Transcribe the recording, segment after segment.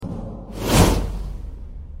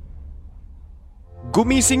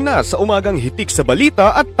Gumising na sa umagang hitik sa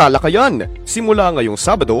balita at talakayan. Simula ngayong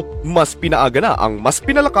Sabado, mas pinaaga na ang mas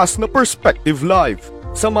pinalakas na Perspective Live.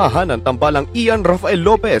 Samahan ng tambalang Ian Rafael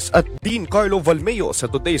Lopez at Dean Carlo Valmeo sa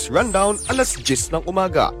today's rundown alas 10 ng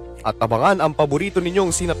umaga. At abangan ang paborito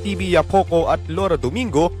ninyong sina PB Yapoco at Laura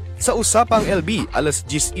Domingo sa Usapang LB alas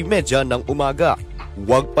 10:30 ng umaga.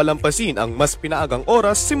 Huwag palampasin ang mas pinaagang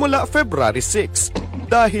oras simula February 6.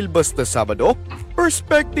 Dahil basta Sabado,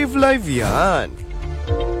 Perspective Live yan!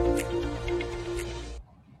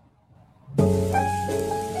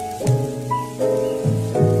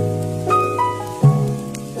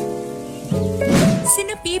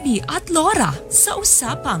 Sina PB at Laura sa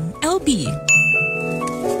Usapang LB.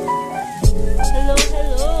 Hello!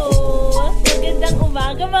 Magandang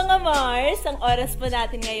umaga mga Mars! Ang oras po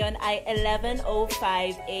natin ngayon ay 11:05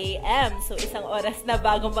 a.m. So isang oras na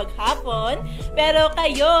bagong maghapon. Pero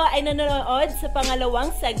kayo ay nanonood sa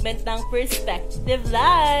pangalawang segment ng Perspective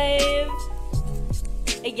Live.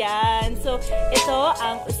 Ayan. So, ito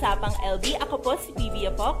ang Usapang LB. Ako po si PB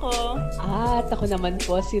Yapoco. At ako naman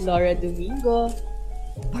po si Laura Domingo.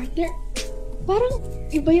 Partner, parang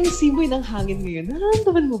iba yung simoy ng hangin ngayon.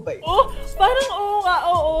 Nararamdaman mo ba yun? Oh, parang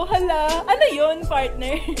oo. Hala. Ano yun,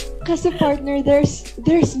 partner? Kasi partner, there's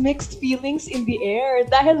mixed feelings in the air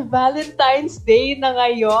dahil Valentine's Day na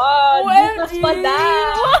ngayon. Bukas pala.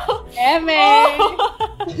 Wow. Eme! Oh.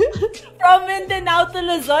 From Mindanao to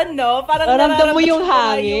Luzon, no? Parang ramdam mo yung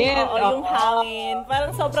hangin. Yung hangin.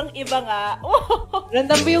 Parang sobrang iba nga.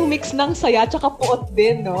 Ramdam mo yung mix ng saya tsaka puot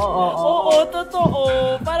din, no? Oo, totoo.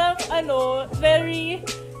 Parang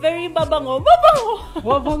very babango.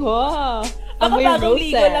 Babango. Baka bagong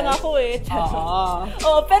ligo lang ako eh.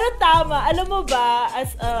 Oo, pero tama. Alam mo ba,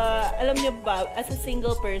 alam niyo ba, as a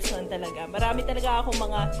single person talaga, marami talaga akong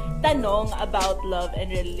mga tanong about love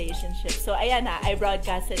and relationships. So, ayan ha, I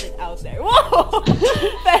broadcasted it out there. Wow!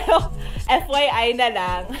 Pero, FYI na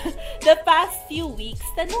lang, the past few weeks,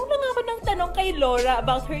 tanong lang ako ng tanong kay Laura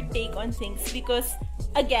about her take on things because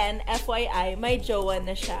again, FYI, may jowa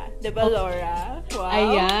na siya. Diba, Laura? Wow.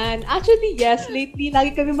 Ayan. Actually, yes. Lately,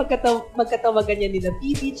 lagi kami magkatawagan yan nila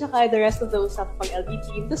PB tsaka the rest of the Usapang LB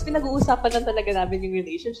team. Tapos pinag-uusapan lang talaga namin yung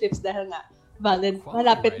relationships dahil nga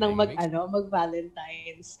malapit ng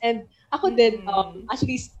mag-Valentine's. And ako din,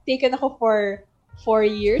 actually, taken ako for 4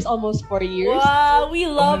 years, almost 4 years. Wow, we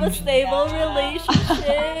love a stable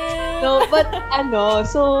relationship. No, but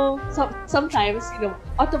so sometimes,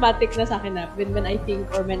 automatic na sa akin na when I think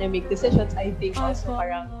or when I make decisions, I think also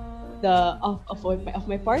parang of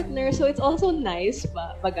my partner. So it's also nice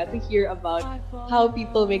to hear about how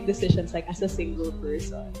people make decisions like as a single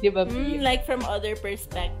person. Diba? Like from other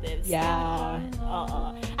perspectives. Yeah.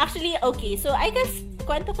 Actually, okay. So I guess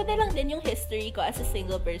kwento ko na lang din yung history ko as a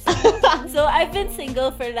single person. So I've been single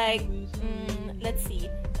for like, let's see,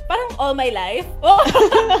 parang all my life.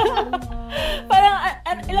 Parang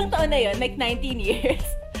ilang taon na yun? Like 19 years.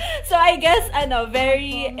 So I guess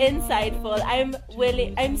very insightful. I'm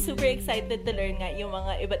super excited to learn nga yung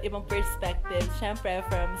mga iba't ibang perspectives, syempre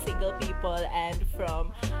from single people and from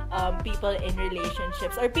people in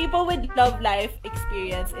relationships or people with love life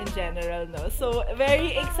experience in general, no. So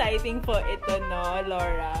very exciting po ito, no,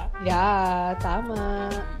 Laura. Yeah, tama.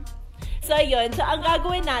 So ayun, so ang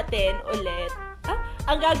gagawin natin yan ulit.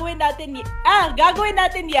 Ang gagawin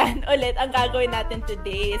natin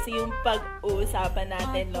today is yung pag-uusapan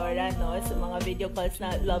natin, Laura, no? Sa mga video calls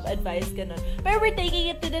na love advice, ganun. Pero we're taking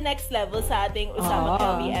it to the next level sa ating Usapang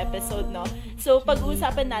LB episode, no? So,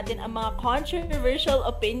 pag-uusapan natin ang mga controversial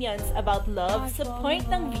opinions about love sa point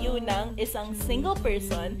ng view ng isang single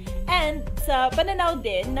person and sa pananaw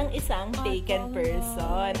din ng isang taken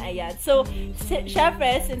person. Ayan. So,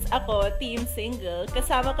 syempre, since ako, team single,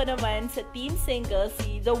 kasama ko naman sa team single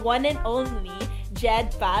si the one and only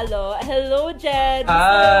Jed Palo. Hello, Jed!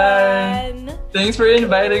 Hi! Thanks for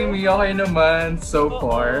inviting me. Okay naman so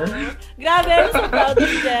far. Grabe, I'm so proud of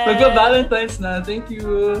Jed. Magpa-Valentine's na. Thank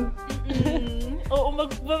you. Oo,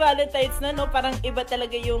 magpa-Valentine's na, no? Parang iba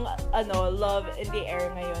talaga yung love in the air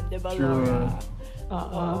ngayon. Diba, Laura?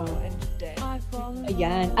 And Jed.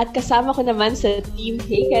 Ayan. At kasama ko naman sa Team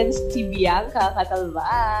Hakens si Bianca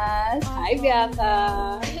Catalbas. Hi, Bianca!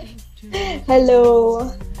 Hello.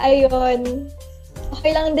 Ayun.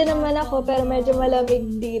 Okay lang din naman ako pero medyo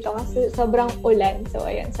malamig dito kasi sobrang ulan. So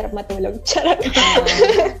ayun, sarap matulog. Charot.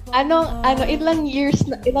 Ilang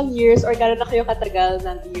years or gano'n na kayo katagal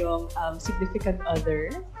ng iyong significant other?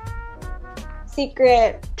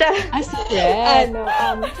 Secret. Secret?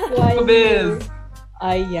 1 year.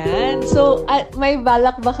 Ayan. So, may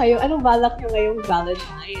balak ba kayo? Anong balak nyo ngayong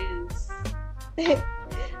Valentine's?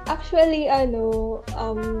 Actually,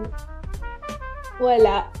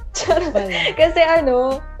 Wala. Wala. Kasi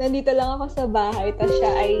nandito lang ako sa bahay, tapos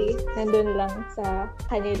siya ay nandun lang sa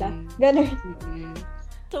kanila. Ganun.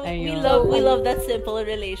 So, Ayun. we love that simple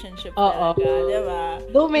relationship Oo. talaga, diba?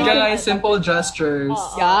 Though may Guys, simple gestures.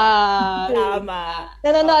 Yeah. Tama.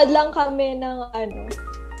 Nanonood lang kami ng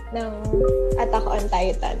ng Attack on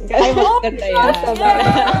Titan. Ay, maganda yan. Sa bahay.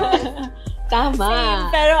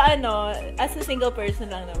 Tama. Pero as a single person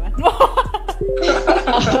lang naman.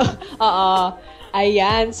 Oo.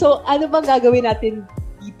 Ayan. So, ano bang gagawin natin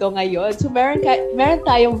dito ngayon? So, meron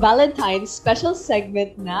tayong Valentine's special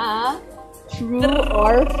segment na True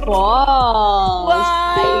or False.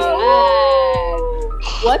 Wow! Ayan.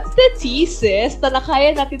 What's the thesis?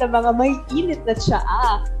 Talakayan natin ang mga may init na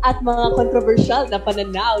tsaa at mga controversial na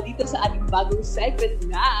pananaw dito sa ating bagong segment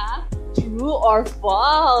na True or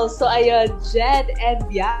False. So, ayun, Jed and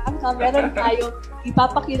Bianca, meron tayong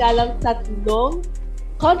ipapakilalang tatlong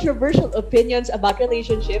controversial opinions about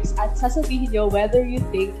relationships at sasabihin nyo whether you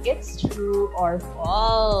think it's true or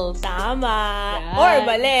false. Tama. Yan. Or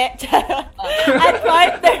mali. At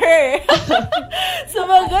partner.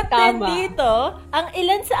 Sumagot din Tama. dito ang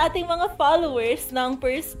ilan sa ating mga followers ng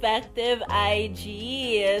Perspective IG.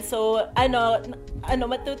 So,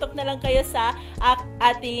 matutok na lang kayo sa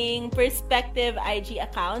ating Perspective IG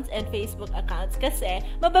accounts and Facebook accounts kasi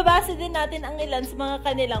mababasa din natin ang ilan sa mga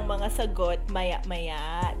kanilang mga sagot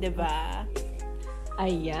maya-maya. Diba?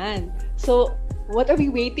 Ayan. So, what are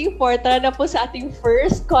we waiting for? Tara na po sa ating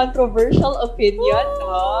first controversial opinion.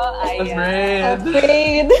 No? That's Ayan. red.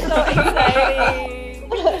 Afraid. So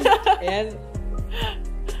exciting! Ayan.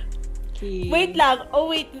 Okay. Wait lang.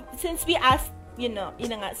 Oh, wait. Since we asked, yun na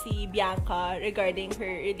nga, si Bianca regarding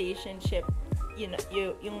her relationship,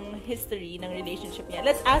 yung history ng relationship niya.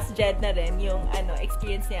 Let's ask Jed na rin yung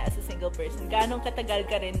experience niya as a single person. Ganong katagal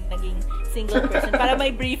ka rin naging single person? Para may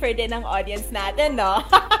briefer din ang audience natin, no?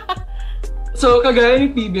 So, kagaya ni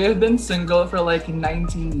PB, I've been single for like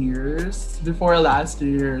 19 years before last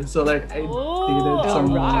year. So, like, I dated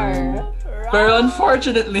someone. Pero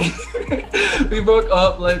unfortunately, we broke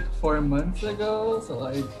up like 4 months ago. So,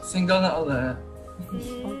 like, single na ulit.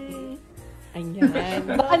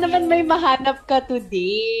 Ayan. Baka naman may mahanap ka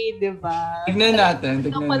today, di ba? Tignan natin.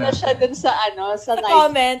 Tignan mo na siya dun sa sa live.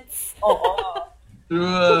 Comments. Oo.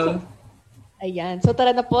 True. Ayan. So,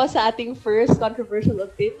 tara na po sa ating first controversial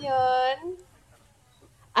opinion.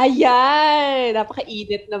 Ayan!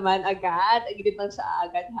 Napaka-init naman agad. Ang init lang sa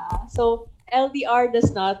agad, ha? So, LDR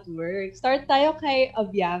does not work. Start tayo kay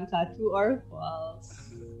Bianca. True or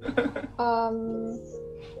false?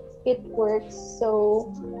 It works, so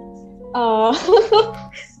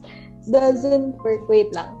doesn't work.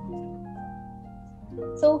 Wait lang.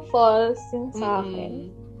 So, false yung sa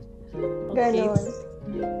akin. Ganon.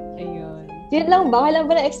 Ayun. Yun lang ba? Kailan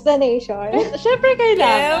ba na explanation? Siyempre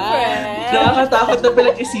kailangan. Siyempre. Nakakatakot na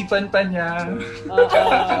pinag-isipan pa niya.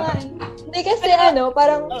 Hindi kasi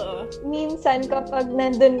parang Oo. minsan kapag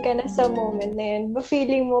nandun ka na sa moment na yun,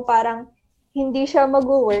 feeling mo parang hindi siya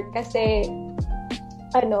mag-work kasi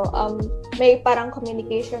may parang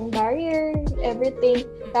communication barrier, everything.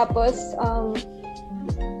 Tapos,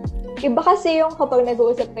 iba kasi yung kapag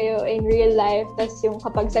nag-uusap kayo in real life, tapos yung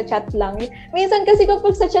kapag sa chat lang. Minsan kasi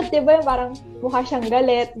kapag sa chat, diba, parang mukha siyang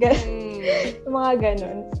galit, yung mga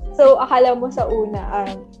ganun. So, akala mo sa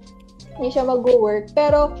una, hindi siya mag-work.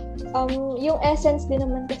 Pero, yung essence din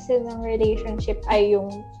naman kasi ng relationship ay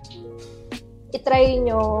yung itry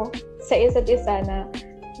nyo sa isa't isa na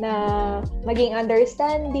maging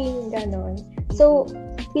understanding, ganun. So,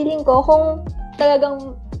 feeling ko, kung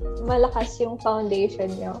talagang malakas yung foundation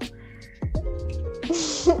nyo,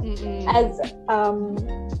 as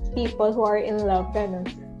people who are in love, ganun,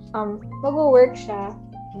 mag-work siya.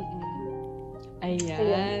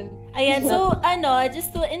 Ayan. Ayan, so just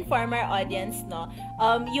to inform our audience, no,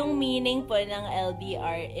 yung meaning po ng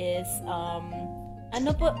LDR is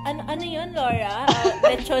ano yun, Laura?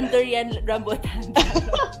 Lechon, durian, rambutan.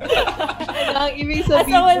 Ang ibig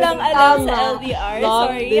sabihin Asa walang alam sa Tama. LDR. long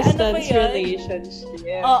Sorry, distance yun?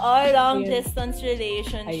 relationship. Oo, long Ayan. distance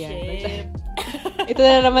relationship. Ayan. Ito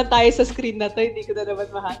na naman tayo sa screen na to. Hindi ko na naman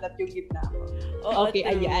mahanap yung gitna ko. Oo, Okay,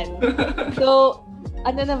 true. ayan. So,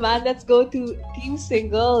 naman, let's go to Team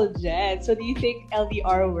Single, Jen. So, do you think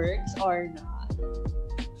LDR works or not?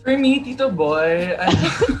 For me, Tito Boy,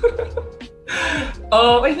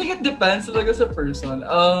 I think it depends talaga sa person.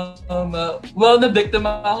 Well,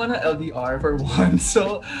 na-biktima ako ng LDR for one.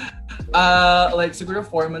 So, like, siguro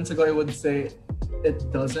 4 months ago, I would say it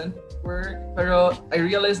doesn't work. Pero I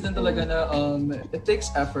realized din talaga na it takes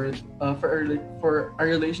effort for our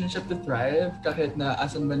relationship to thrive kahit na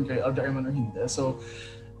asan man kayo, LDR man or hindi. So,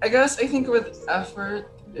 I think with effort,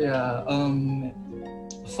 yeah,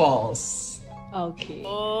 false. Okay.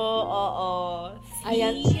 Oo.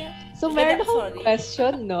 Ayan. See? So, meron akong Sorry.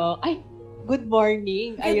 question, no? Ay, good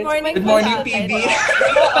morning. Good morning, Good morning, po sa akin. PB.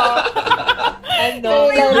 Ano?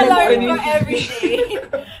 Yung Good alarm morning, ko PB. every day.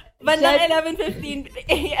 Bandang 11:15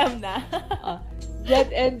 a.m. na. Jed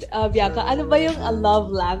and Bianca, ano ba yung love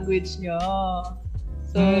language nyo?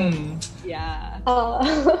 So, yeah.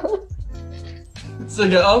 So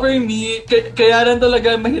yeah, for me, kaya rin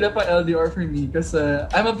talaga mahirap ang LDR for me kasi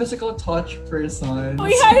I'm a physical touch person.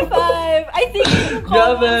 Uy, high five! I think you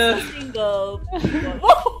call Grabe. once single.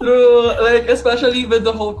 True, like especially with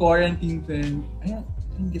the whole quarantine thing. Ayan,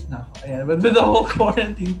 ingit na ako. Ayan, but with the whole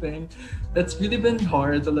quarantine thing, it's really been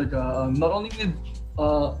hard talaga. Not only with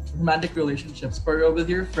romantic relationships, but with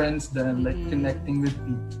your friends then, like connecting with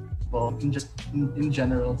people in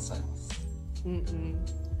general sense.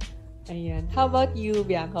 Ayan. How about you,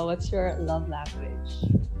 Bianca? What's your love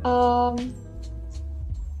language? Ano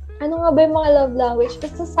nga ba yung mga love language?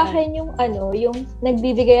 Basta sa akin yung yung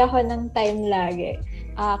nagbibigay ako ng time lagi.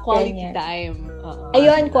 Quality Ganyan. time.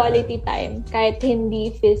 Ayun, quality time. Kahit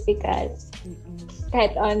hindi physical.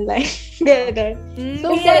 Kahit online. Ganun.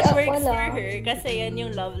 So, So, yes, for- works wala. for her kasi yan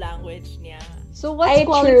yung love language niya. So, what's Ay,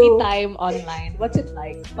 quality true. time online? What's it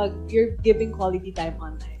like pag you're giving quality time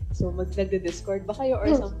online? So, nagde-Discord ba kayo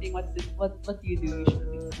or something? What do you do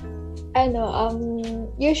usually?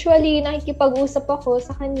 Usually, nakikipag-usap ako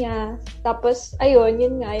sa kanya. Tapos, ayun,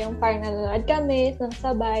 yun nga, yung parang nanonood kami ng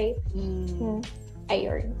sabay.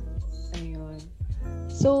 Ayun. Ayun.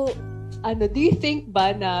 So, do you think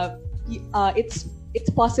ba na it's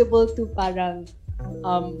possible to parang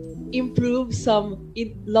improve some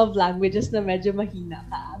love languages na medyo mahina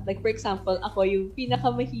ka? Like, for example, ako, yung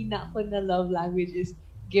pinakamahina ko na love language is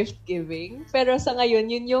gift giving. Pero sa ngayon,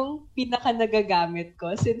 yun yung pinaka nagagamit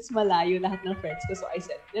ko since malayo lahat ng friends ko. So, I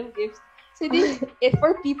sent them gifts. So, if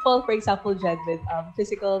for people, for example, Jed, with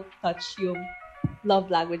physical touch yung love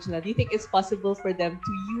language na, do you think it's possible for them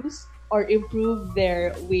to use or improve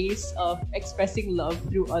their ways of expressing love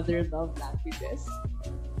through other love languages?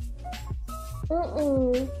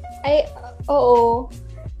 Oo.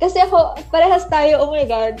 Kasi ako, parehas tayo, oh my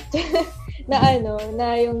God,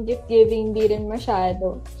 na yung gift giving di rin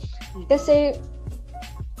masyado. Kasi,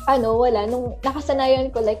 wala, nung nakasanayan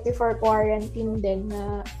ko, like, before quarantine din,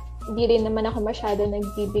 na di rin naman ako masyado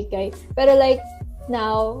nagbibigay. Pero like,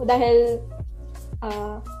 now, dahil,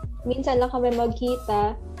 minsan lang kami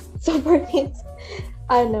magkita, so for minsan,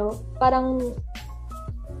 parang,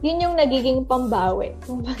 yun yung nagiging pambawi.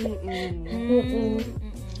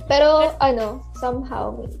 Pero,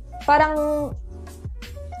 somehow, parang,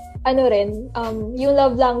 yung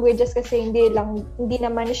love languages kasi hindi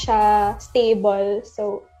naman siya stable.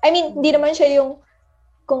 So, I mean, hindi naman siya yung,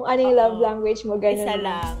 kung ano yung love language mo, ganun. Isa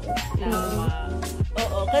lang. Tama.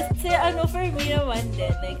 Oo. Kasi for me naman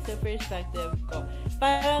din, like, sa perspective ko,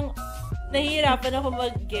 parang, nahihirapan ako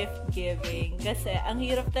mag-gift giving kasi ang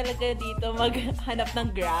hirap talaga dito maghanap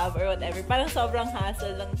ng Grab or whatever. Parang sobrang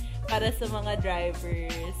hassle lang para sa mga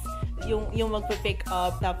drivers yung magpe-pick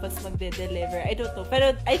up tapos magde-deliver. I don't know.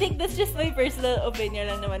 Pero I think that's just my personal opinion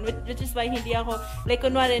lang naman, which is why hindi ako, like,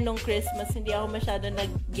 kunwari nung Christmas, hindi ako masyado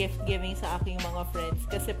nag-gift giving sa aking mga friends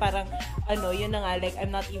kasi parang, yun na nga, like, I'm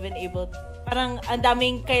not even able, parang ang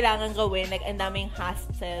daming kailangan gawin, like, ang daming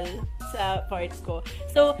hassle sa part ko.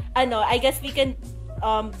 So, I guess we can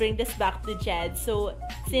bring this back to Jed. So,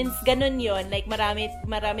 since ganun yon, like, marami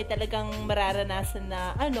talagang mararanasan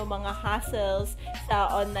na, mga hassles sa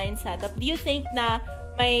online setup, do you think na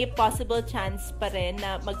may possible chance pa rin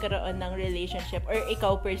na magkaroon ng relationship or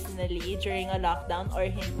ikaw personally during a lockdown or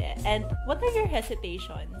hindi? And what are your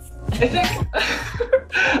hesitations? I think,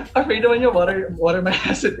 afraid naman yung what are my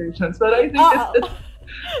hesitations? But I think it's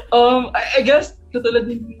I guess, katulad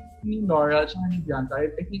ni Nora at ni Bianca,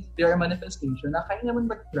 I think they are a manifestation na kaya naman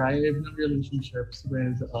mag-thrive ng relationships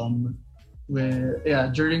with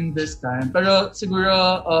during this time. Pero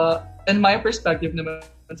siguro, in my perspective naman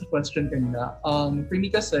sa question kanina, for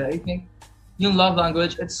me kasi, I think yung love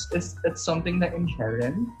language, it's something na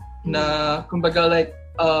inherent, na kumbaga like,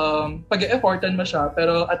 pag-e-effortan mo siya,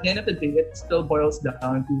 pero at the end of the day, it still boils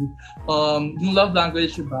down to yung love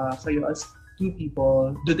language ba kayo as two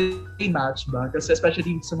people, do they match ba? Kasi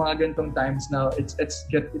especially sa mga ganitong times now, it's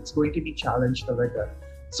going to be challenged talaga.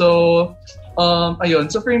 So,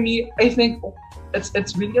 ayun. So for me, I think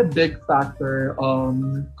it's really a big factor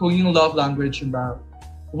kung yung love language ba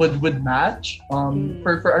would match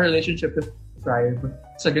for our relationship to thrive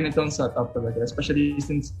sa ganitong setup talaga, especially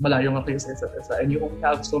since malayo nga kayo sa isa't isa and you only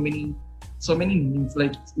have so many means,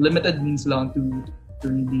 like limited means lang to to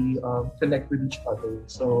really connect with each other.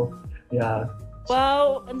 So, yeah.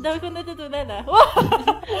 Wow, ang dami kong natutunan Wow!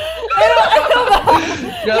 Pero ano ba?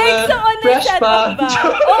 Like sa online setup ba?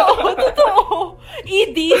 Oo, totoo.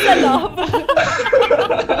 ED sa love.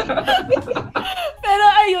 Pero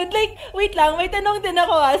ayun, like, wait lang, may tanong din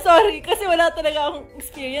ako Sorry, kasi wala talaga akong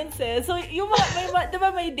experience So, yung diba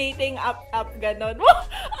may dating app ganon?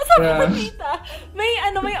 Ang sarap makita. May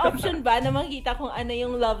option ba na makita kung ano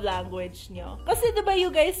yung love language nyo? Kasi diba you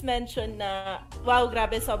guys mentioned na, wow,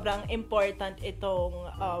 grabe, sobrang important itong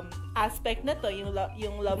aspect na to, yung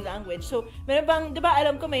love language. So, meron bang, diba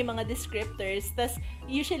alam ko may mga descriptors, tas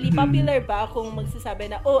usually popular ba kung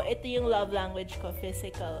magsasabi na, ito yung love language ko,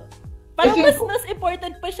 physical? Parang mas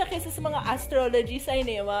important pa siya kaysa sa mga astrology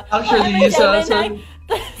sign Actually,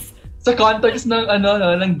 sa context ng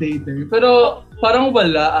ng dating. Pero parang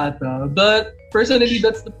wala ata. But personally,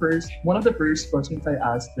 that's one of the first questions I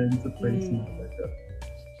asked them to person.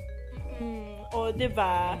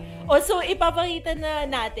 Diba? So ipapakita na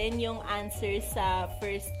natin yung answer sa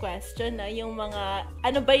first question yung mga,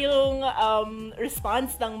 ano ba yung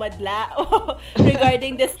response ng madla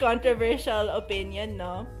regarding this controversial opinion,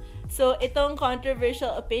 no? So, itong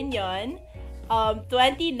controversial opinion,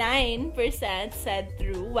 29% said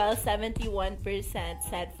true, while 71%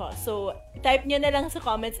 said false. So, type nyo na lang sa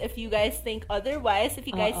comments if you guys think otherwise, if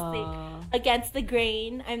you guys think against the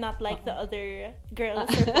grain. I'm not like the other girls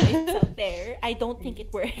or boys out there. I don't think it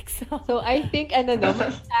works. So, I think, may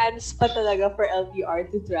chance pa talaga for LDR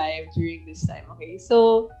to thrive during this time, okay?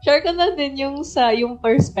 So, share ko na din yung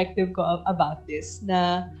perspective ko about this,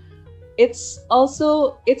 na it's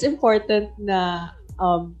important na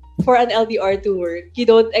for an LDR to work, you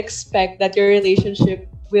don't expect that your relationship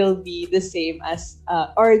will be the same as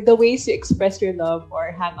or the ways you express your love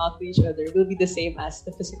or hang out with each other will be the same as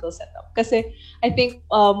the physical setup. Kasi I think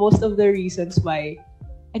most of the reasons why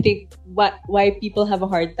people have a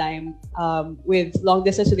hard time with long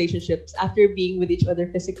distance relationships after being with each other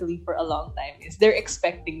physically for a long time is they're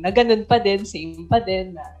expecting na ganun pa din, same pa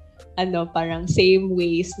din, na parang same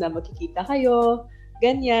ways na makikita kayo,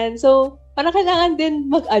 ganyan. So, parang kailangan din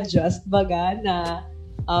mag-adjust baga na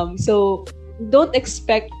so don't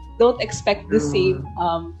expect the same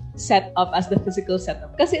setup as the physical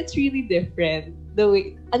setup kasi it's really different. The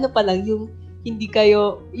way yung hindi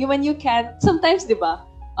kayo when you can't sometimes, 'di ba?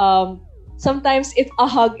 Sometimes if a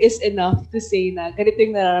hug is enough to say na ganito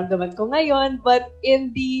yung nararamdaman ko ngayon, but in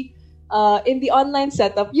the online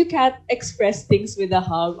setup, you can't express things with a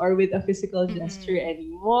hug or with a physical gesture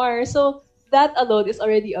anymore. So, that alone is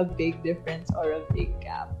already a big difference or a big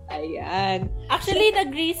gap. Ayan. Actually,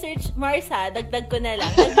 nag-research, Marsa, dagdag ko na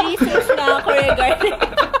lang. Nag-research na ako regarding...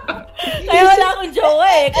 Kaya wala akong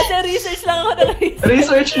jowa kasi research lang ako ng research.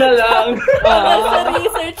 Research na lang.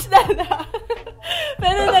 Research na lang.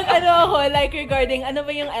 Pero ako, like regarding ano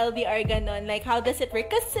ba yung LDR ganon, like how does it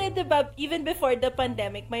work? Kasi diba, even before the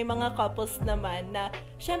pandemic, may mga couples naman na,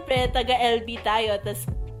 syempre, taga-LB tayo, tas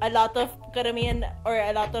a lot of karamihan or a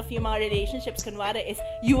lot of yung mga relationships kunwari is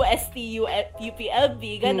UST, UPLB,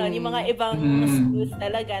 ganon, yung mga ibang schools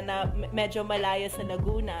talaga na medyo malayo sa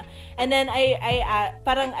Laguna. And then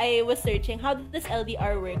parang I was searching how does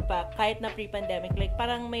LDR work pa kahit na pre-pandemic, like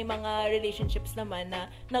parang may mga relationships naman na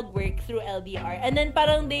nag-work through LDR. And then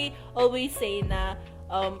parang they always say na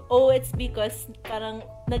it's because parang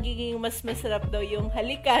nagiging mas masarap daw yung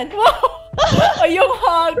halikan. O yung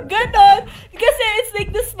hug. Ganon. Kasi it's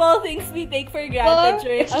like the small things we take for granted.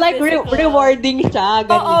 It's like rewarding siya.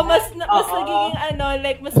 Oo, mas magiging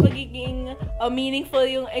mas magiging meaningful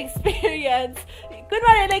yung experience.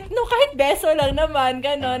 Kunwari, like, no, kahit beso lang naman,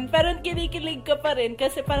 ganon. Pero kinikilig ka pa rin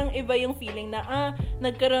kasi parang iba yung feeling na,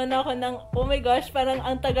 nagkaroon ako ng, oh my gosh, parang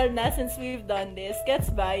ang tagal na since we've done this.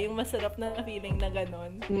 Gets ba? Yung masarap na feeling na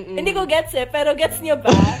ganon. Hindi ko gets pero gets niyo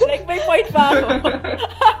ba? Like, may point pa ako.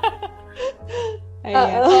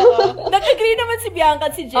 Nag-agree naman si Bianca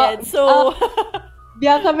at si Jed. So,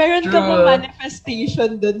 Bianca, meron ka ba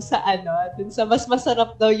manifestation dun sa mas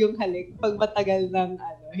masarap daw yung halik pag matagal ng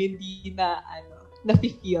hindi na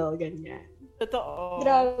na-feel, ganyan. Totoo.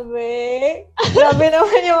 Grabe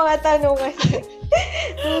naman yung mga tanungan.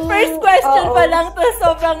 First question pa lang to,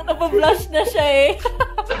 sobrang napablush na siya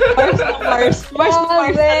Mars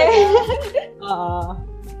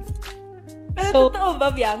Pero totoo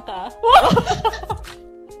ba, Bianca?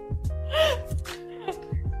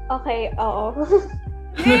 Okay, oo.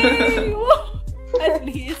 Yay! At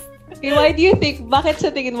least. Okay, why do you think, bakit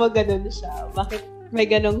sa tingin mo ganun siya? Bakit may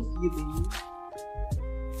ganong feeling?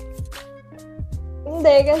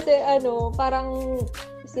 Hindi, kasi parang,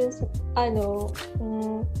 since,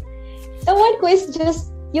 ewan ko is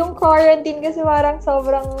just yung quarantine kasi parang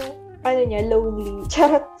sobrang, lonely.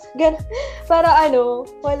 Charot. Para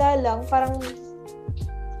wala lang. Parang,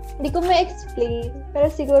 hindi ko ma-explain. Pero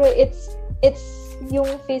siguro, it's yung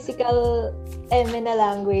physical na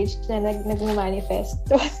language na nag-manifest.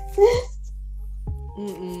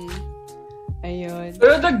 Ayun.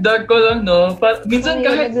 Pero dagdag ko lang, no? Minsan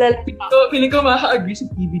kahit, feeling ko makaka-agree si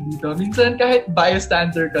PB dito. Minsan kahit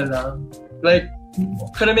bystander ka lang. Like,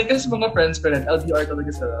 karamihan kasi mga friends ko rin, LDR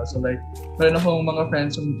talaga sila. So like, meron akong mga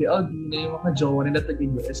friends from TLD na yung mga jowa nila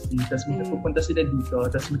taga-UST. Tapos pupunta sila dito.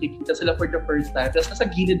 Tapos makikita sila for the first time. Tapos nasa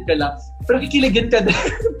gilid ka lang. Pero kikiligin ka din.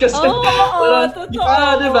 Kasi parang,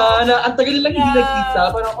 diba? Na, ang tagal nilang hindi nagkita.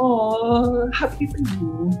 Parang, happy for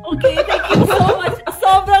you. Okay, thank you so much.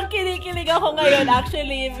 Sobrang kinikilig ako ngayon,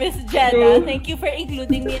 actually, Miss Jenna. Thank you for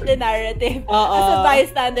including me in the narrative as a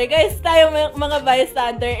bystander. Guys, tayo mga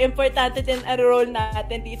bystander, importante din ang role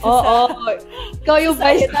natin dito sa... Ikaw yung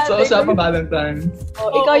bystander. So, sa Valentine's.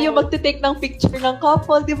 Ikaw yung magte-take ng picture ng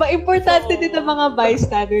couple. Di ba? Importante din ang mga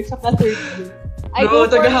bystander sa third group.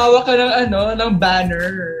 Tagahawak ka ng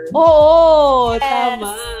banner. Yes,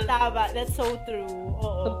 tama. Tama. That's so true.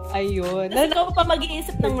 Ayun. Tapos ikaw pa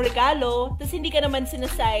mag-iisip ng regalo, tapos hindi ka naman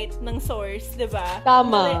sinasite ng source, di ba?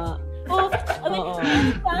 Tama. Para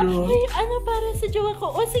sa jowa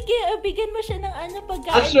ko. Sige, bigyan mo siya ng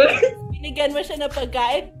pagkain. Actually, binigyan mo siya ng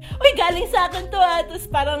pagkain. Uy, galing sa akin to Tapos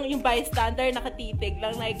parang yung bystander nakatitig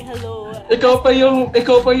lang like, hello. Ikaw pa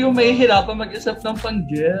yung may hirapan mag-isip ng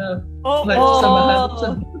pang-gift.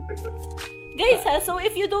 Samahan. Guys so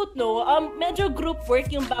if you don't know, medyo group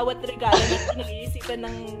work yung bawat regalo na pinag-iisipan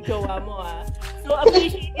ng jowa mo So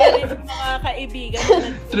appreciate nyo rin yung mga kaibigan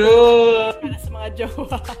na True! para sa mga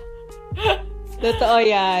jowa. Totoo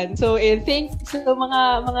yan. So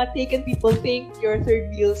mga taken people, thank your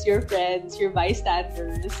third wheels, your friends, your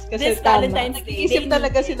bystanders. Kasi This Valentine's Day. Nag-iisip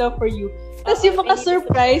talaga sila for you. Tapos yung mga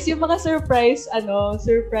surprise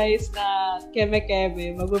na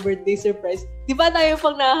keme-keme, mag-birthday surprise. Di ba tayo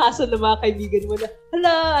pang nahahasol ng mga kaibigan mo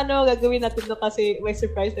na, gagawin natin no kasi may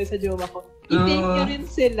surprise tayo sa jowa ko. I-thank nyo rin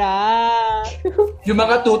sila. Yung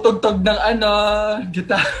mga tutugtog ng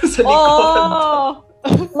gitar sa likod.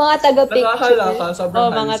 Mga taga-picture. Nakakalaka,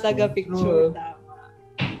 sobrang mga taga-picture. Tama.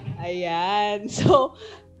 Ayan. So,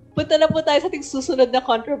 punta na po tayo sa ating susunod na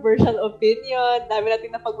controversial opinion. Dami natin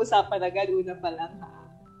napag-usapan agad. Una pa lang,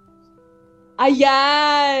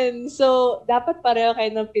 Ayan! So, dapat pareho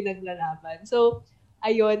kayo ng pinaglalaban. So,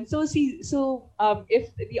 ayun. So,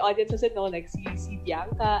 if the audience doesn't know, like, si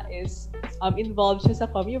Bianca is involved siya sa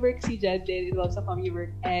Commuwork, si Jen involved sa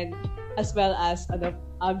Commuwork, and as well as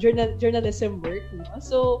journalism work. No?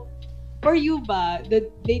 So, for you ba,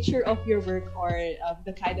 the nature of your work or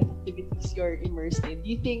the kind of activities you're immersed in,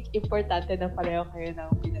 do you think importante na pareho kayo ng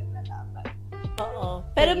pinaglalaban?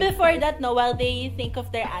 Pero before that, while they think of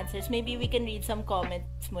their answers, maybe we can read some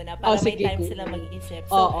comments muna para may time sila mag-isip.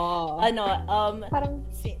 So, parang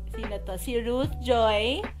sino to? Si Ruth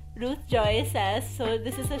Joy. Ruth Joy says, so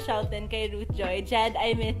this is a shout-in kay Ruth Joy, Jed,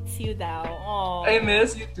 I miss you daw. Aww. I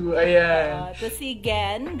miss you too, ayan. To si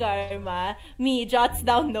Gen Garma, me, jots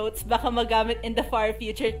down notes, baka magamit in the far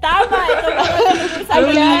future. Tama! Ito ba?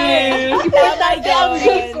 Importante ang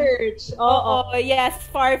research. Yes,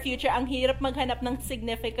 far future. Ang hirap maghanap ng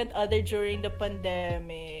significant other during the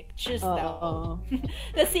pandemic. Just daw.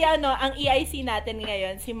 Kasi ang EIC natin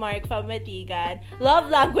ngayon, si Mark Famatigan,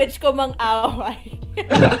 love language ko mang-away.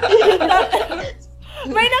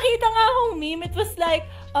 May nakita nga akong meme. It was like,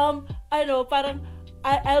 parang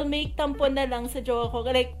I'll make tampon na lang sa jowa ko.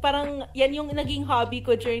 Like, parang yan yung naging hobby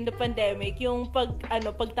ko during the pandemic. Yung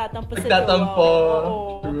pagtatampo sa jowa ko.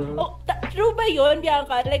 True ba yun,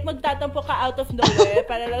 Bianca? Like, magtatampo ka out of nowhere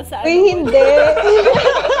para lang sa hindi.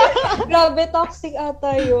 Grabe, toxic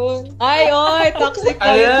ata yun. Ay, toxic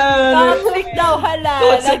daw. Toxic daw, hala.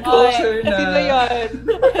 Toxic culture na. Sino yun?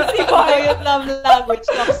 Sino yung love language?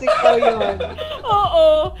 Toxic daw yun.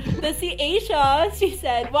 Oo. Si Asia, she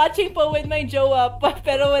said, watching po with my jowa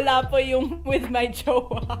pero wala po yung with my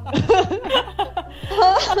jowa.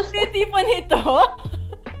 Ang pretty po nito.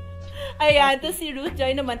 Ayan, to si Ruth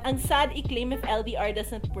Joy naman, ang sad i-claim if LDR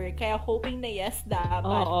doesn't work, kaya hoping na yes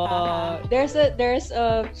dapat. There's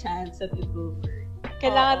a chance that it will work.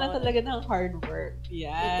 Kailangan na talaga ng hard work.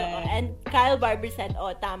 Yeah. And Kyle Barber said,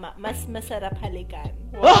 tama, mas masarap halikan.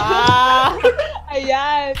 Wow!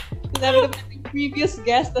 Ayan. Sinabi naman yung previous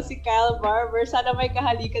guest na si Kyle Barber, sana may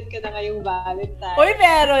kahalikan ka na ngayong Valentine. Uy,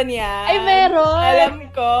 meron yan. Ay, meron. Alam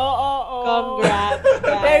ko, oo. Congrats.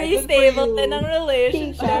 Very stable din ang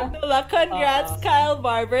relationship. Congrats, Kyle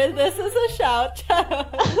Barber. This is a shout.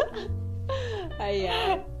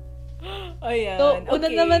 Ayan. Ayan. So, una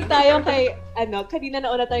Okay. naman tayo kay, kanina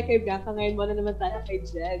nauna tayo kay Bianca, ngayon muna naman tayo kay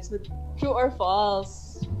Jed. So, true or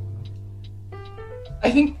false? I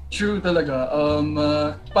think true talaga.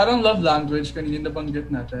 Parang love language kanina nabanggit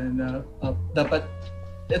natin na dapat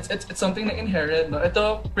it's something na inherent, no?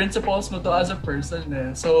 Ito principles mo to as a person eh.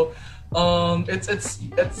 So it's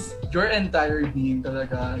your entire being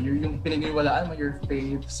talaga. Yung pininiwalaan mo, your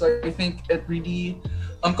faith. So I think it really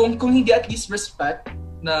kung hindi at least respect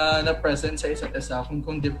na present sa isa't isa,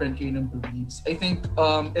 kung different kayo ng beliefs, I think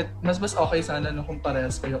it mas okay sana no kung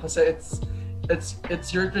parehas kayo kasi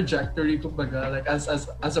it's your trajectory kumbaga, like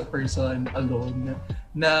as a person alone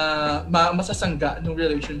na masasangga ng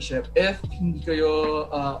relationship if hindi kayo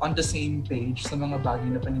on the same page sa mga bagay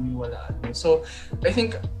na paniniwalaan mo. So I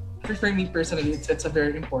think for me personally, it's a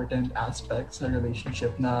very important aspect sa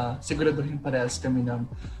relationship na siguraduhin parehas kami ng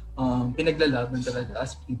pinaglalaban talaga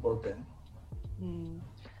as people din.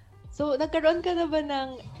 So, nagkaroon ka na ba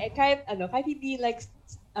ng, kahit hindi like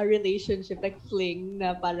a relationship, like fling,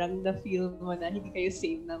 na parang na-feel mo na hindi kayo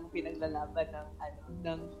same ng pinaglalaban mo?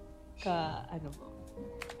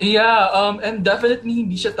 Yeah, and definitely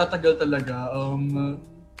hindi siya tatagal talaga.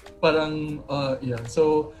 Parang, yeah.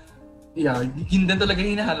 So, yeah, yun din talaga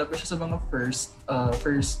hinahanap ko siya sa mga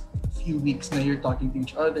first few weeks na you're talking to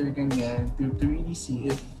each other, ganyan, to really see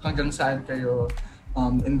if hanggang saan kayo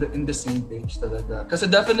in the same page talaga. Kasi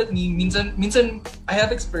definitely, minsan I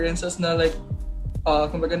have experiences na like,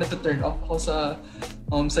 kumbaga na-turn off ako sa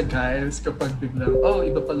guys kapag biglang,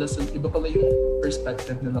 iba pala yung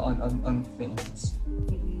perspective nila on things.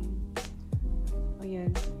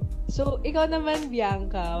 Ayan. So, ikaw naman,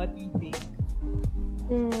 Bianca, what do you think?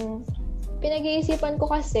 Pinag-iisipan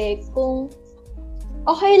ko kasi kung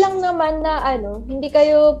okay lang naman na hindi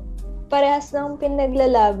kayo parehas ng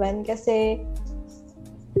pinaglalaban kasi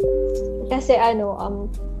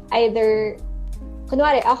either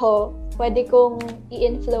kunwari ako, pwede kong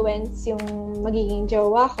i-influence yung magiging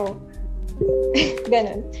jowa ko.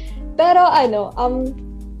 Ganon. Pero ano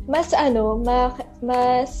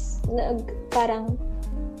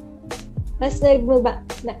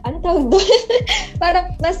tawag doon?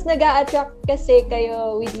 Parang mas nag-a-attract kasi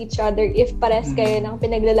kayo with each other if pares kayo ng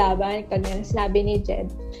pinaglalaban, kanya sinabi ni Jed.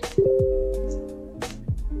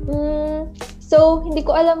 So, hindi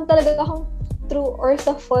ko alam talaga kung true or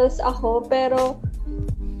sa false ako, pero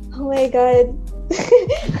oh my God.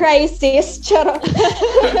 Crisis. Charot.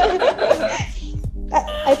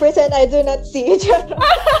 I pretend I do not see. Charot.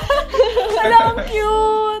 Walang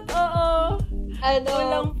cute! Oo.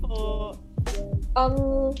 Walang po.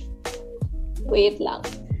 Wait lang.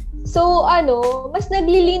 So, mas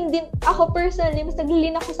naglilin din, ako personally, mas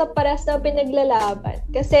naglilin ako sa paras na pinaglalaban.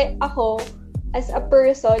 Kasi ako, as a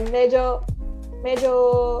person, medyo,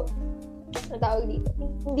 tawag dito,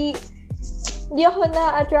 hindi ako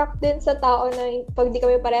na-attract din sa tao na pag di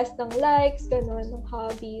kami parehas ng likes, gano'n, ng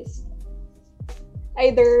hobbies.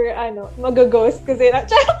 Either, mag-ghost kasi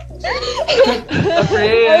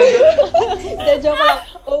Afraid! Joke lang.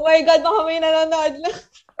 Oh my God, baka may nanonood na.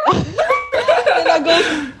 Nag-ghost.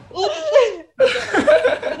 Oops!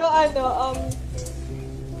 Pero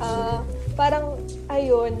parang,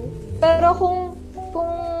 ayun. Pero kung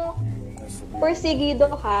porsigido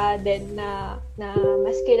ka din na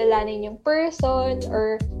mas kilalanin yung person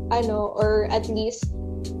or at least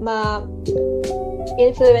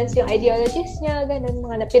ma-influence yung ideologies niya, ganun,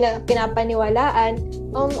 mga pinapaniwalaan,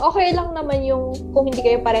 okay lang naman yung kung hindi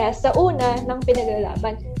kayo parehas sa una ng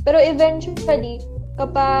pinaglalaban. Pero eventually,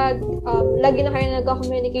 kapag lagi na kayo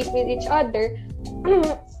nag-communicate with each other,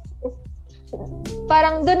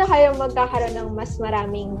 parang doon na kayo magkakaroon ng mas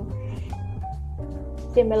maraming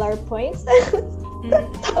similar points.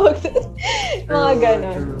 Tawag doon. Mga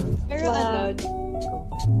ganon. Pero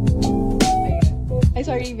ay,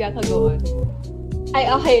 sorry, Bianca, go on. Ay,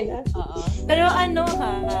 okay na. Pero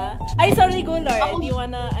ay, sorry, go, Laura. Do you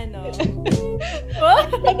wanna,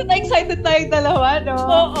 Na-excited tayong dalawa, no?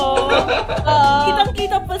 Oo.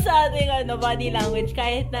 Kitang-kita pa sa ating body language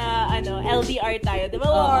kahit na LDR tayo. Di ba,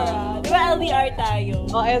 Laura? Di ba LDR tayo?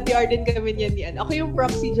 LDR din kami niyan ni Ako yung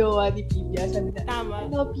proxy jowa ni Pibia. Sabi na, Tama.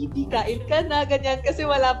 Pibi, kain ka na, ganyan. Kasi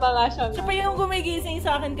wala pa nga siya. Siya pa yung gumigising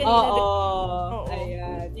sa akin kanina. Oo.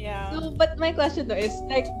 Ayan. Yeah. So, but my question though is,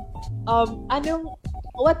 like,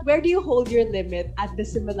 where do you hold your limit at the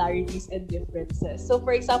similarities and differences? So,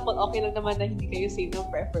 for example, okay lang naman na hindi kayo same ng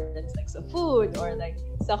preference like sa food or like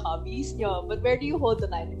sa hobbies nyo. But where do you hold the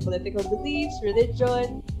line? Like political beliefs,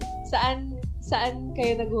 religion? Saan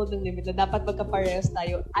kayo nag-hold ng limit na dapat magkaparehas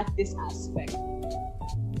tayo at this aspect?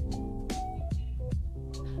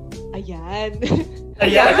 Ayan.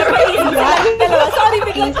 Ayan. Sorry,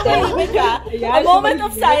 biglang tahimik ka. A moment of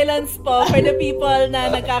silence po for the people na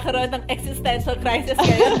nagkakaroon ng existential crisis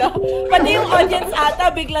ngayon, no? Pati yung audience ata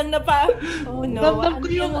biglang oh no, ano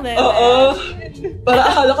yung level? Oo. Para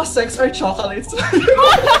akala ko sex or chocolates.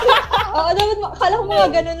 Oo, dapat akala ko mga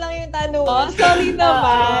ganun lang yung tanong. Oh, sorry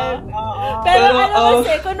naman. Pero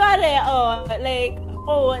kasi, kunwari, like,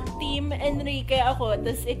 Team Enrique ako,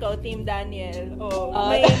 tapos ikaw, Team Daniel.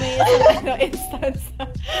 May instance.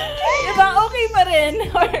 Diba, okay pa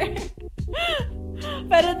rin?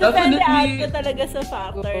 Pero depende ata talaga sa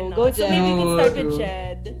factor, no? Go, So maybe we can start with True.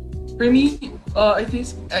 Jed. For me, I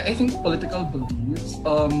think political beliefs.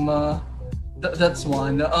 That's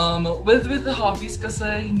one. With the hobbies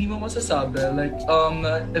kasi hindi mo masasabi. Like,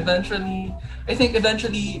 eventually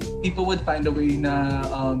people would find a way na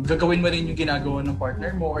gagawin mo rin yung ginagawa ng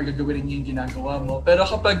partner mo or gagawin rin yung ginagawa mo. Pero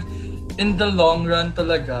kapag in the long run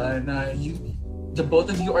talaga na the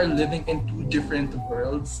both of you are living in two different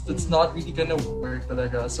worlds, that's not really gonna work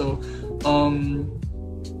talaga. So,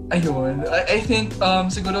 ayun, I think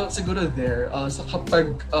siguro there so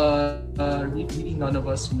kapag really none of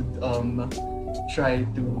us would try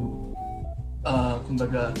to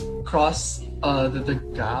kumbaga cross the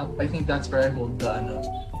gap. I think that's where I hold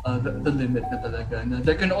the limit na talaga na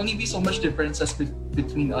there can only be so much differences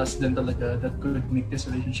between us then talaga that could make this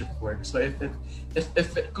relationship work. So if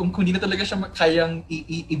kung hindi na talaga siya kayang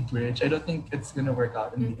i-bridge, I don't think it's gonna work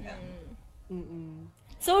out in the end.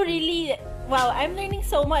 So really, wow, I'm learning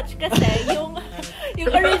so much kasi yung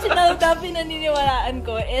original na pinaniniwalaan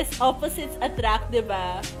ko is opposites attract,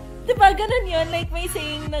 diba? Diba, ganun yun? Like, may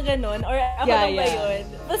saying na ganun? Or ako lang ba yun?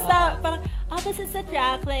 Basta, parang, opposites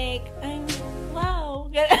attract, like, wow.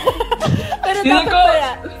 Pero dapat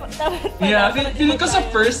pala. Yeah, feeling ko sa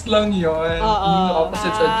first lang yun. Yung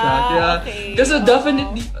opposites attract. Yeah. Okay. Kasi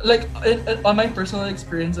definitely, like, on my personal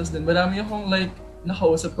experiences din, marami akong, like,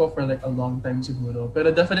 nakausap ko for like a long time siguro.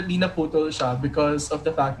 Pero definitely naputol siya because of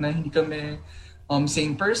the fact na hindi kami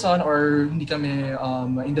same person or hindi kami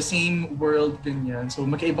in the same world, ganyan. So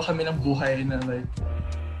magkaiba kami ng buhay na like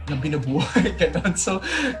na binubuhay, ganun. So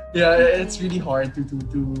yeah, it's really hard to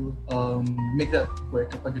make that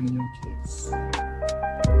work kapag ganun yung case.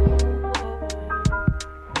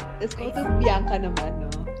 Let's go to Bianca naman,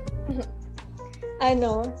 no?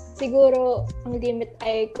 Siguro, ang limit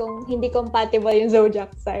ay kung hindi compatible yung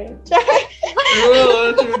zodiac sign.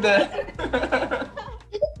 True that.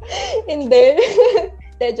 Hindi.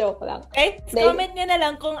 Joke lang. Comment nyo na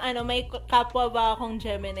lang kung may kapwa ba akong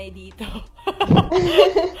Gemini dito.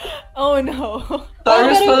 Oh no.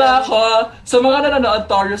 Taurus pala ako. Sa mga nanonood,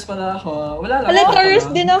 Taurus pala ako. Wala lang. Taurus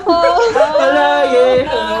din ako. Wala, yeah.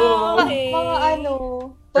 Hello. Okay. Mga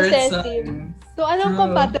possessive. So, anong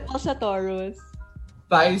compatible sa Taurus?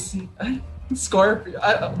 Pisces, Scorpio,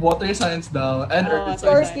 water signs daw, and earth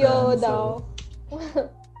signs. Scorpio daw.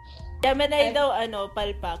 Gemini daw,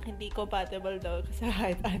 palpak. Hindi compatible daw kasi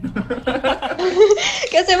kahit ano.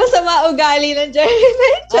 Kasi masama ugali ng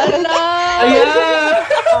Gemini. Ayan!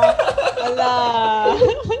 Wala.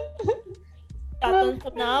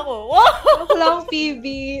 Tatanggap na ako. Joke lang,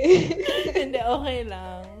 Phoebe. Hindi, okay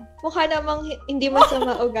lang. Mukha namang hindi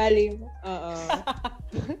masama ugali mo. Oo.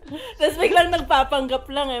 Tapos biglang nagpapanggap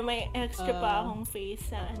lang may extra pa akong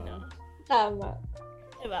face sa Tama.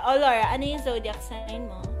 Diba? Laura, ano yung zodiac sign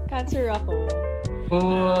mo? Cancer ako.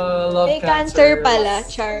 Oh, love May cancer pala,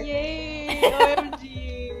 Char. Yay! OMG!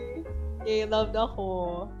 Yay, loved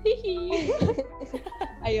ako.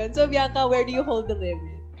 Ayun. So, Bianca, where do you hold the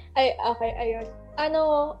limit? Ay, okay, ayun.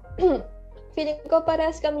 Feeling ko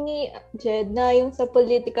parehas kami ni Jed na yung sa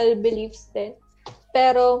political beliefs din.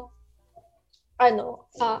 Pero,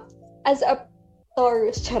 as a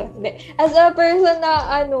Taurus, as a person na,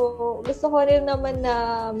 gusto ko rin naman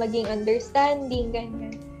na maging understanding,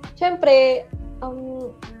 ganyan. Siyempre,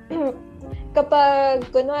 kapag,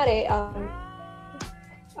 kunwari,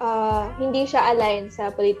 hindi siya align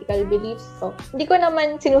sa political beliefs ko, hindi ko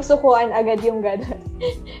naman sinusukuan agad yung gano'n.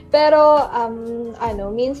 Pero,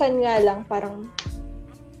 minsan nga lang, parang,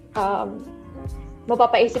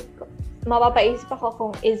 mapapaisip ako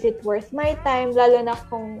kung is it worth my time, lalo na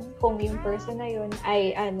kung yung person na yun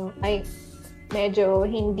ay medyo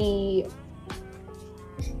hindi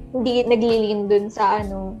naglilin dun sa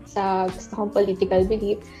gusto kong political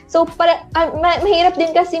belief. So mahirap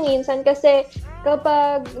din kasi minsan kasi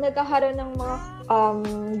kapag nagkakaroon ng mga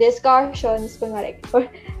discussions kunwari, or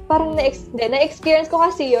parang na-experience ko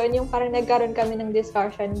kasi yun, yung parang nagkaroon kami ng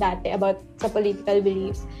discussion dati about sa political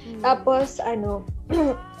beliefs. Tapos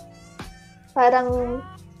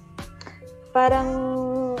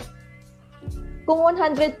parang kung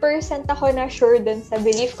 100% ako na sure dun sa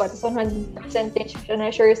belief ko, tapos 100% siya na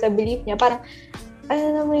sure sa belief niya, parang, ano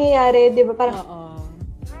na mangyayari, di ba?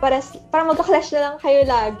 Parang magka-clash na lang kayo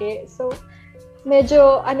lagi. So,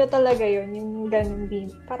 medyo, talaga yun, yung ganun din.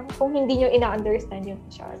 Parang kung hindi nyo ina-understand yung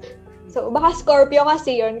each other. So, baka Scorpio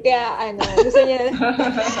kasi yun, kaya, gusto niya,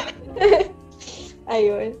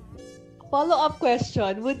 ayun. Follow-up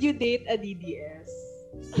question, would you date a DDS?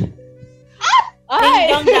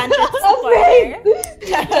 Ding-dong Dantes supporter.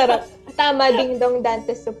 Charot. Tama, Ding-dong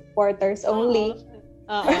Dantes supporters only.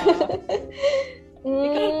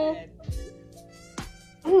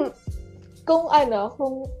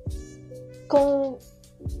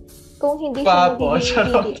 Kung hindi siya Papo,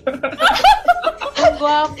 charot. Ang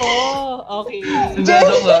gwapo. Okay. Hindi,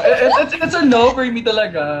 joke lang. It's a no for me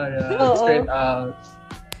talaga. Yeah, straight out.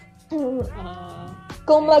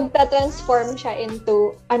 Kung magta-transform siya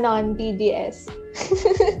into a non-DDS.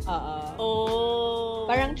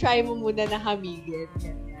 Parang try mo muna na hamigin.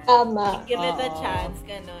 Tama. Give it a chance,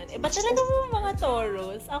 ganun. Ba't talaga mo mga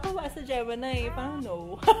Taurus? Ako as a Gemini, parang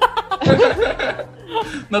no.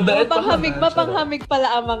 Mabait pa naman. Mapanghamig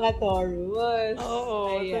pala ang mga Taurus.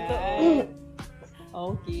 Oo, totoo.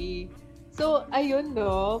 Okay. So, ayun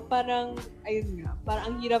no, parang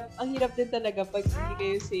ang hirap din talaga pag hindi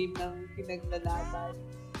kayo same ng pinaglalaban.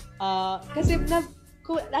 Kasi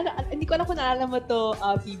hindi ko alam kung naalala mo to,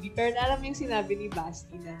 PB, pero naalala mo yung sinabi ni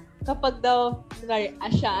Basti na kapag daw,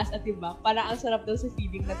 siya as a tibak, parang ang sarap daw sa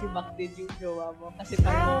feeling na tibak din yung jowa mo. Kasi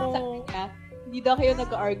parang sabi niya, hindi daw kayo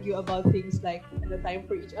nag-argue about things like the time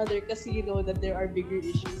for each other kasi you know that there are bigger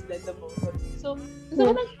issues than the both of you. So, gusto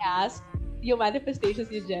ko nag-ask, yung manifestations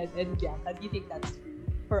ni Jen and Bianca, do you think that's true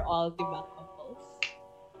for all tibak couples?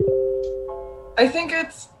 I think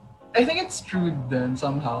it's true then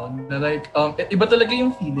somehow na like iba talaga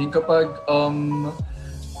yung feeling kapag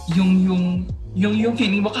yung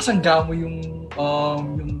feeling mo kasangga mo yung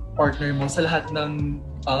partner mo sa lahat ng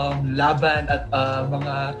laban at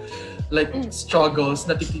mga like struggles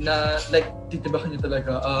na titibakan niyo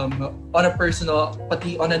talaga on a personal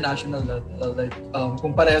pati on a national level, like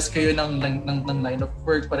kung parehas kayo ng line of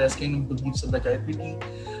work, parehas kayo ng beliefs talaga,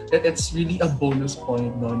 it's really a bonus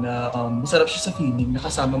point no na masarap siya sa feeling na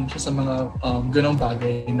kasama mo siya sa mga ganong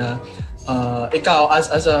bagay na ikaw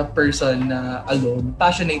as a person na alone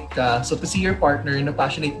passionate ka, so to see your partner na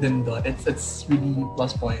passionate din doon, it's really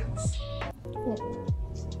plus points.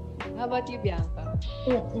 How about you, Bianca?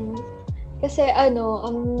 Kasi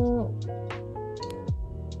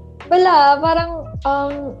wala, parang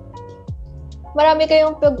marami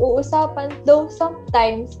kayong pag-uusapan, though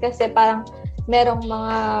sometimes kasi parang merong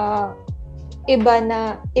mga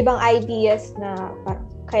ibang ideas na parang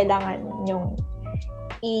kailangan yung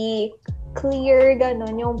i-clear,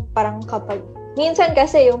 gano'n, yung parang kapag minsan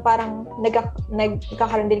kasi yung parang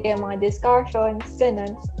nagkakaroon din kayo mga discussions,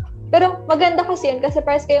 gano'n. Pero maganda kasi yun kasi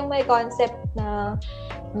parang kayong may concept na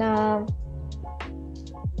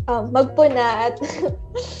magpuna at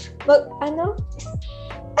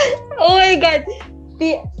oh my God!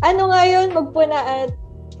 Magpuna at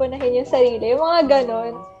punahin yung sarili. Yung mga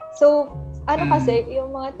ganon. So, kasi,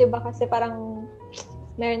 yung mga tiba kasi parang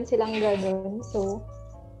meron silang ganon. So,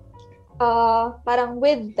 parang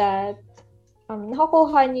with that,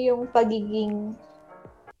 nakukuha niyo yung pagiging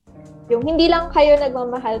yung hindi lang kayo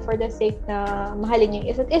nagmamahal for the sake na mahalin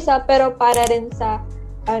yung isa't isa, pero para rin sa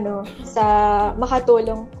sa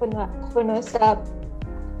makatulong kuno sa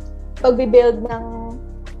pagbibuild ng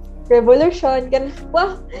revolution,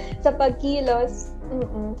 sa pagkilos.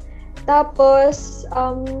 Tapos,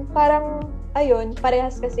 parang, ayun,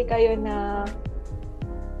 parehas kasi kayo na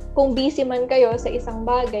kung busy man kayo sa isang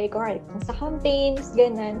bagay, kung sa campaigns,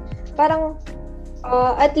 ganan, parang,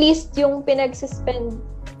 at least yung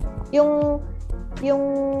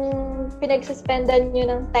yung pinagsuspendan nyo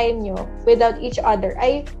ng time nyo without each other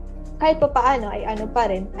ay kahit pa paano ay pa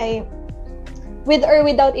rin, ay with or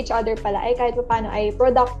without each other pala, ay kahit pa paano ay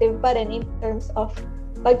productive pa rin in terms of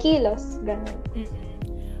pagkilos, ganun.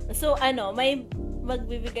 So may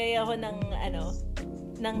magbibigay ako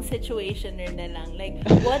ng situationer na lang, like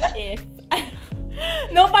what if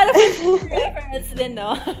no, para reference din,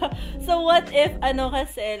 no? So, what if,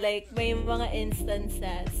 kasi, like, may mga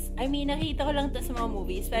instances, I mean, nakita ko lang to sa mga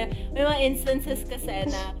movies, pero may mga instances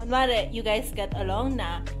kasi na, kunwari, you guys get along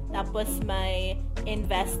na, tapos may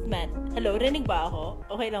investment. Hello, rinig ba ako?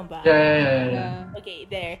 Okay lang ba? Yeah. Okay,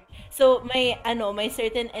 there. So, may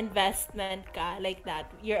certain investment ka, like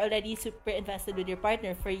that. You're already super invested with your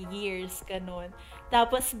partner for years, ganun.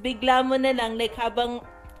 Tapos, bigla mo na lang, like, habang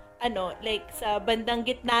like sa bandang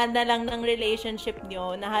gitna na lang ng relationship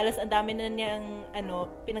nyo, na halos ang dami na niyang,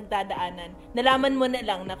 pinagdadaanan, nalaman mo na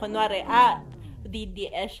lang na kunwari,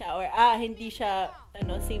 DDS siya, or hindi siya,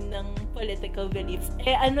 same ng political beliefs.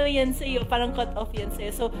 Ano yan sa'yo? Parang cut off yan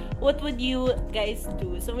sa'yo. So, what would you guys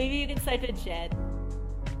do? So, maybe you can start with Jen.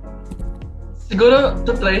 Siguro,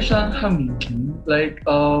 to try siyang hamigin. Like,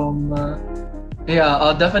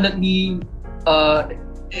 definitely,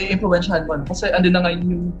 i-influensyahan mo. Kasi andun na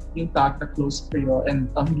ngayon yung fact na close kayo,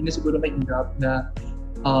 and hindi na siguro mahirap na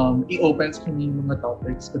i-open sa kanya yung mga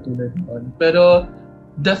topics katulad nun. Pero,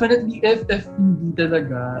 definitely, if hindi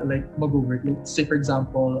talaga, like, mag-work, like, say for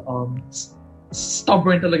example,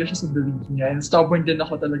 stubborn talaga siya sa belief niya, and stubborn din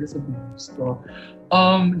ako talaga sa beliefs ko.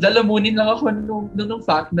 Lalamunin lang ako nung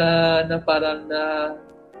fact na parang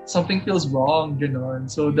something feels wrong,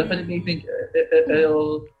 gano'n. So, definitely, I think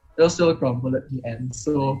it'll still crumble at the end.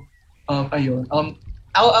 So, ayun.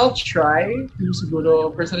 I'll try to,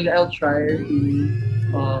 siguro, personally, I'll try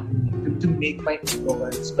to make my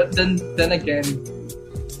influence. But then again,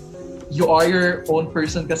 you are your own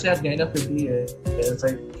person kasi at the end of the day, it's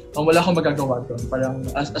like, wala akong magagawa doon. Parang,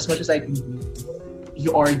 as much as I can do,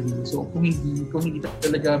 you are you. So, kung hindi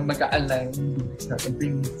talaga mag-a-align yung beliefs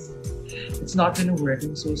natin, it's not gonna work.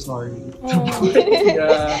 I'm so sorry.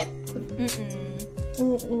 Yeah.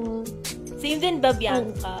 Same din ba,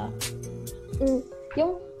 Bianca?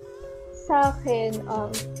 Yung sa akin,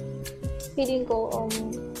 feeling ko,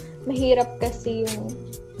 mahirap kasi yung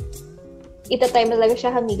itatry mo talaga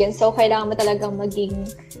siya hamigin. So, kailangan mo talagang maging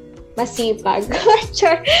masipag.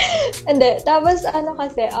 And then, tapos,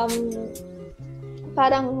 kasi,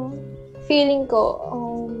 parang feeling ko,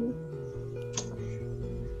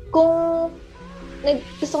 kung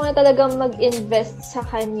gusto ko na talagang mag-invest sa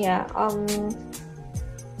kanya,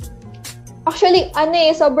 actually,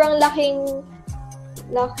 sobrang laking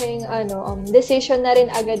decision na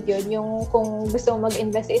rin agad yun, yung kung gusto mong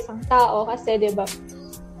mag-invest sa isang tao, kasi, diba,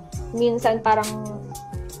 minsan parang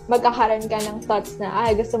magkakaroon ka ng thoughts na,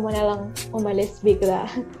 gusto mo na lang umalis bigla.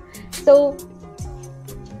 So,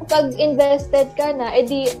 pag invested ka na,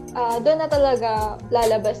 doon na talaga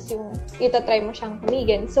lalabas yung itatry mo siyang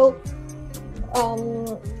humigin. So,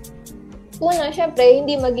 una, syempre,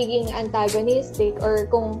 hindi magiging antagonistic, or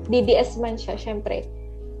kung DDS man siya, syempre,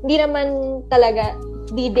 hindi naman talaga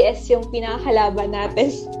DDS yung pinakakalaban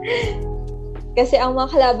natin. Kasi ang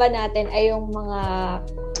mga kalaban natin ay yung mga,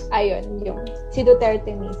 yung si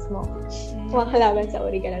Duterte mismo. Mga kalaban sa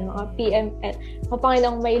Origalan, mga PML, mga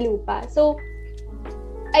Panginoong may lupa. So,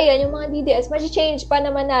 yung mga DDS, change pa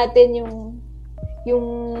naman natin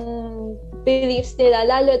yung beliefs nila,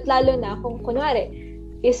 lalo na kung kunwari,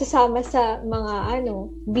 isasama sa mga,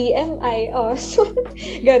 BMI, so,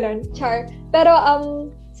 ganon, char. Pero,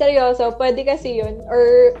 seryoso, pwede kasi yun,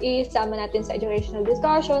 or isama natin sa educational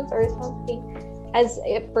discussions or something, as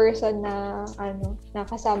a person na,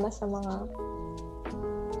 nakasama sa mga,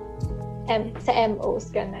 sa MOs,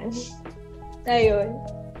 ganon. Ayun.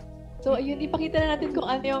 So, ayun, ipakita na natin kung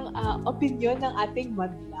ano yung opinion ng ating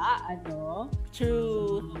madla,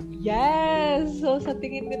 True. Yes! So, sa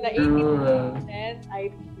tingin nila, 80% ay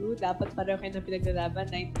true. Dapat pareho kayo ng pinaglalaban.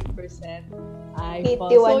 90% ay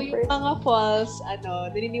false. So, yung mga false,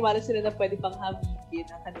 naniniwala sila na pwede pang hamigin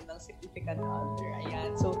ang kanilang significant other.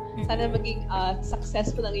 Ayan. So, sana maging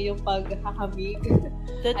successful ang iyong paghahamig.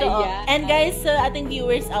 Totoo. Ayan. And guys, sa ating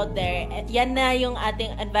viewers out there, yan na yung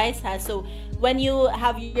ating advice, ha. So, when you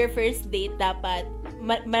have your first date, dapat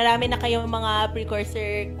marami na kayong mga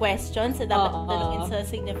precursor questions na dapat tanungin sa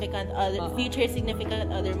significant other, future significant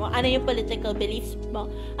other mo. Ano yung political beliefs mo?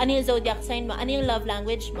 Ano yung zodiac sign mo? Ano yung love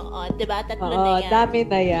language mo? Diba? Tatlo na yan. Dami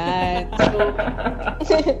na yan.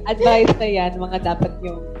 So, advice na yan, mga dapat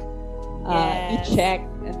yung i-check.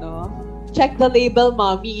 Check the label,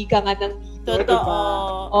 mommy. Ika nga ng dito. Totoo.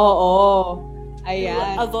 Oo.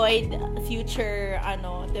 Ayan. Avoid future,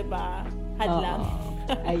 diba? Hadlang.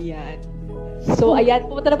 Ayan. So, ayan.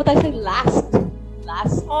 Pumunta na po tayo sa last na.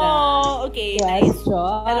 Okay. Question.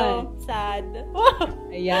 Nice. Pero, sad.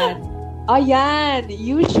 Ayan.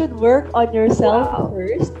 You should work on yourself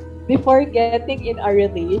first before getting in a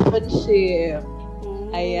relationship.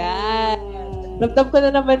 Ayan. Ramdam ko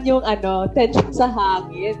na naman yung, tension sa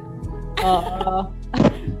hangin.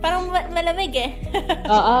 Parang malamig eh.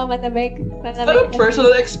 Oo, malamig. Parang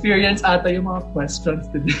personal experience ata yung mga questions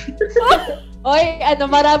today. Oy,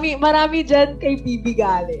 marami dyan kay Bibi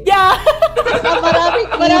galing. Yeah! marami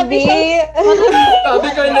Sabi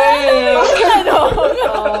ko na eh.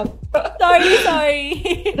 Sorry.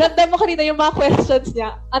 Random mo kanina yung mga questions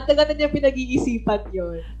niya. At tagal na niya pinag-iisipan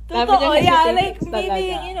yun. Totoo, yeah. Like,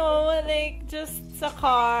 maybe, you know, like, just sa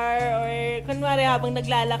car or kunwari habang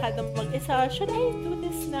naglalakad ng mag-isa, should I do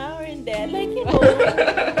this now or hindi? Like, you know,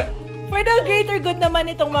 for the greater good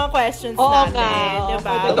naman itong mga questions natin.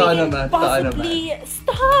 Diba? Totoo naman. Possibly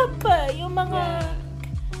stop yung mga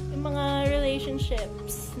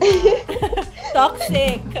relationships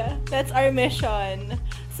toxic. That's our mission.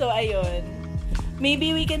 So, ayun.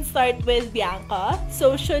 Maybe we can start with Bianca.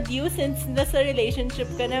 So, should you, since nasa relationship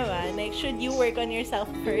ka naman, like, should you work on yourself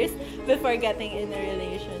first before getting in a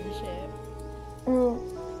relationship? True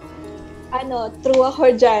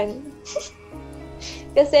ako dyan.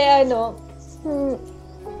 Kasi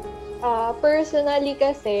personally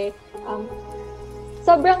kasi,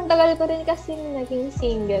 sobrang tagal ko rin kasi naging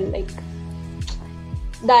single. Like,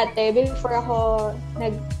 dati, before ako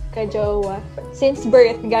nagka-jowa, since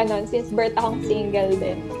birth, ganon. Since birth akong single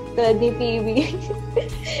din. Tulad ni Phoebe.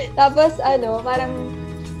 Tapos,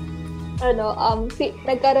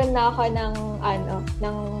 nagkaroon na ako ng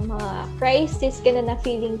mga crisis na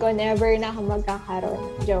feeling ko never na ako magkakaroon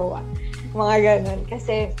ng jowa. Mga ganon.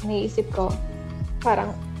 Kasi, naisip ko,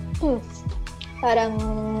 parang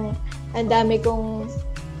ang dami kong,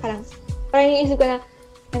 parang naisip ko na,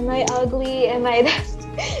 am I ugly? Am I that?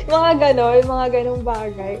 mga ganong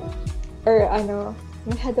bagay. Or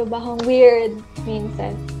masyado ba akong weird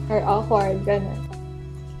minsan? Or awkward, ganon.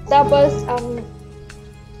 Tapos,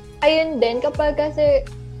 ayun din, kapag kasi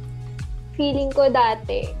feeling ko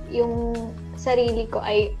dati, yung sarili ko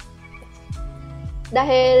ay,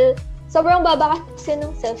 dahil sobrang baba kasi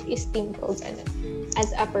ng self-esteem ko, ganon,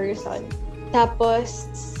 as a person.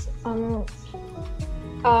 Tapos,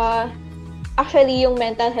 actually, yung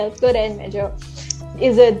mental health ko rin, medyo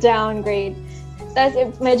is a downgrade.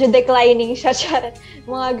 Tapos, medyo declining siya,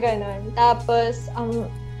 mga ganon. Tapos,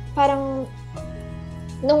 parang,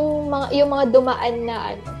 yung mga dumaan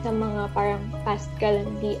na, mga parang past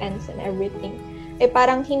kalandians and everything,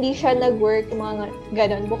 parang hindi siya nag-work, mga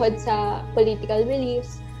ganon, bukod sa political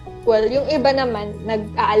beliefs. Well, yung iba naman,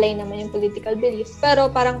 nag-aalay naman yung political beliefs, pero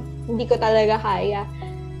parang hindi ko talaga kaya.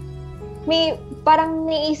 Parang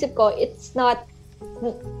naisip ko, it's not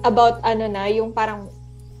about yung parang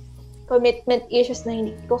commitment issues na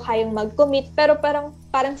hindi ko kayang mag-commit, pero parang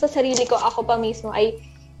sa sarili ko, ako pa mismo ay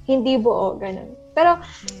hindi buo, ganun. Pero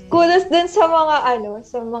kudos din sa mga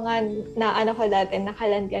ko dati,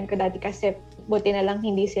 nakalandian ko dati, kasi buti na lang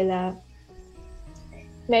hindi sila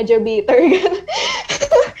medyo bitter.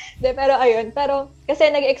 Pero ayun, kasi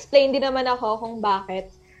nag-explain din naman ako kung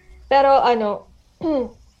bakit. Pero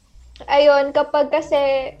ayun, kapag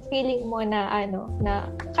kasi feeling mo na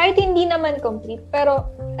kahit hindi naman complete, pero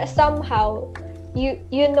somehow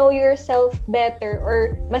you know yourself better,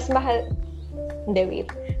 or mas mahal,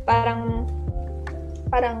 parang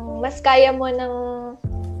mas kaya mo nang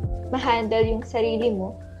ma-handle yung sarili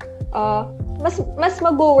mo, mas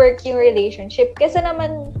mag-work yung relationship kesa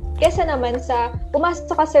naman sa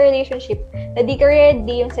pumasok ka sa relationship na di ka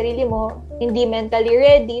ready, yung sarili mo hindi mentally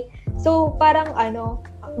ready, so parang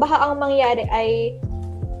baka ang mangyari ay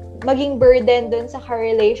maging burden dun sa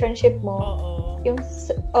relationship mo. Yung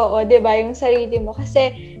diba, yung sarili mo,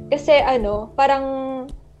 kasi parang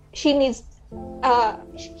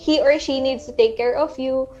he or she needs to take care of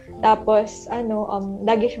you, tapos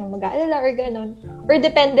lagi siyang mag-aalala or ganon, or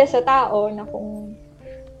depende sa tao na kung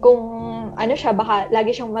siya, baka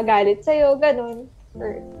lagi siyang magalit sa'yo, ganon,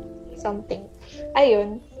 or something.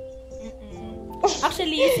 Ayun.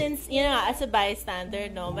 Actually, since, as a bystander,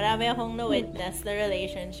 marami akong na-witness na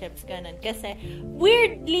relationships, ganun. Kasi,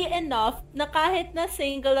 weirdly enough, na kahit na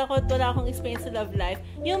single ako at wala akong experience sa love life,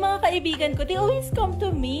 yung mga kaibigan ko, they always come to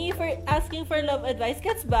me for asking for love advice.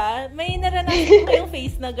 Gets ba? May naranasan ko yung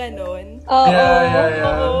face na ganun.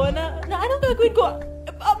 Yeah. Oo. Na anong gagawin ko?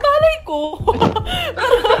 Malay ko!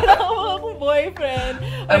 Wala akong boyfriend.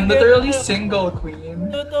 I'm literally single,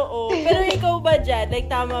 queen. Totoo. Pero ikaw ba dyan? Like,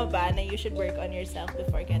 tama ba na you should work on yourself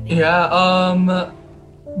before getting Yeah,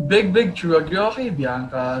 big true. Agree ako kay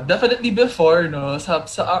Bianca. Definitely before,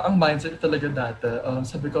 ang mindset talaga dati.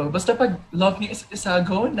 Sabi ko, basta pag love niyo isa,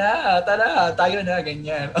 go na. Tara, tayo na,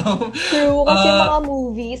 ganyan. True, kasi mga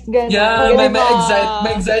movies, ganyan. Yeah,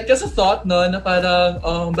 may excite ka sa thought, na parang,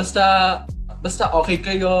 basta okay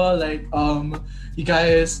kayo, like, you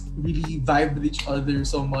guys really vibe with each other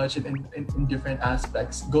so much in different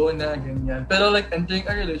aspects. Go na, ganyan. Pero like, entering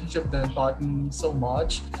a relationship then taught me so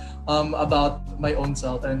much about my own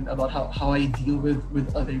self and about how I deal with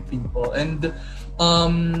other people. And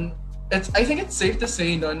I think it's safe to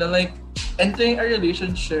say no na like entering a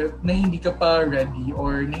relationship na hindi ka pa ready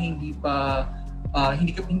or na hindi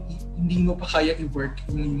mo pa kaya i-work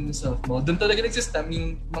yung self mo. Doon talaga nagsistem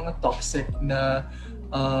yung mga toxic na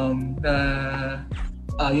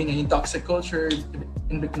yung toxic culture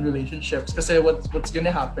in relationships. Kasi what's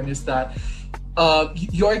gonna happen is that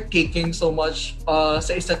you're taking so much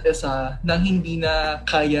sa isa't isa nang hindi na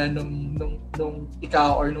kaya nung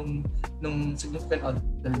ikaw or nung significant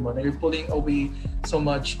other mo, na you're pulling away so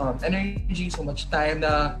much energy, so much time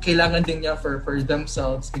na kailangan din niya for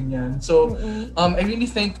themselves, ganyan. So I really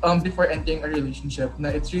think before entering a relationship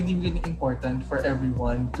na it's really really important for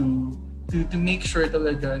everyone to make sure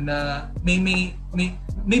talaga na may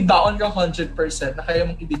baon ka 100% na kaya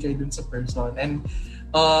mong ibigay dun sa person, and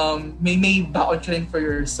may baon ka rin for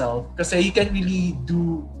yourself kasi you can't really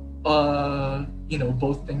do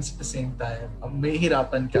both things at the same time. May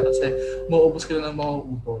hirapan ka kasi mauubos ka lang ng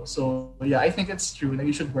mauubo. So yeah, I think it's true na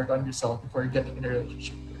you should work on yourself before getting in a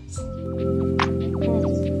relationship first.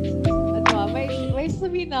 May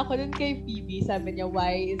sabihin na ako dun kay Phoebe, sabi niya,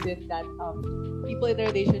 why is it that people in a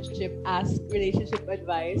relationship ask relationship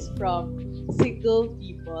advice from single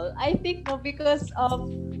people? I think because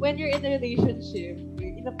when you're in a relationship,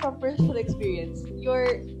 from personal experience,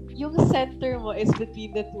 yung center mo is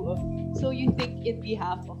between the two of you. So you think in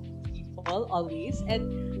behalf of people always,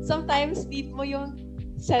 and sometimes need mo yung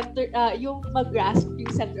center, yung mag-grasp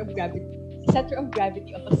yung center of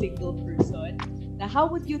gravity of a single person. Now, how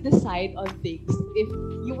would you decide on things if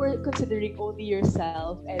you were considering only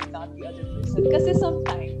yourself and not the other person? Kasi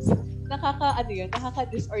sometimes,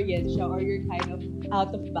 nakaka-disorient siya, or you're kind of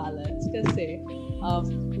out of balance. Kasi,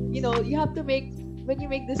 you have to make, when you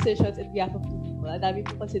make decisions in behalf of two people, ang dami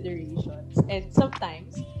mong considerations. And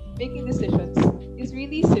sometimes, making decisions is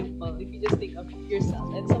really simple if you just think of yourself.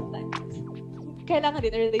 And sometimes, kailangan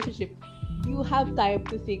din a relationship, you have time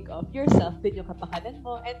to think of yourself, din yung kapakanan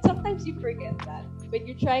mo, and sometimes you forget that when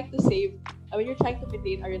you're trying to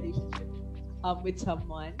maintain a relationship with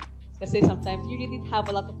someone. Kasi sometimes you really have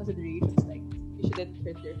a lot of considerations, like you shouldn't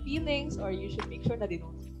hurt their feelings, or you should make sure that they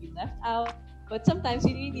don't feel left out. But sometimes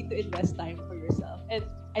you really need to invest time for yourself. And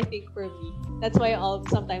I think for me, that's why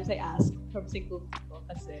sometimes I ask from single people,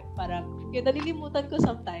 kasi parang nalilimutan ko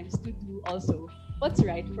sometimes to do also what's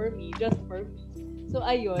right for me, just for me. So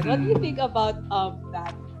ayun, what do you think about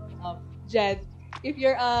that, Jen? If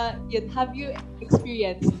you're have you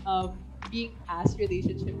experienced being asked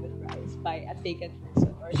relationship advice by a taken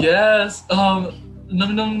person? Or yes.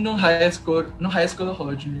 Nung high school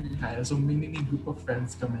ako, junior high, so may group of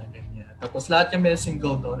friends kami, ganyan. Tapos lahat kami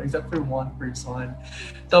single doon, except for one person.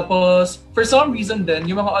 Tapos, for some reason then,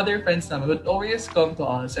 yung mga other friends namin would always come to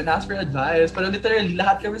us and ask for advice. Pero literally,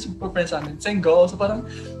 lahat kami super friends namin single. So parang,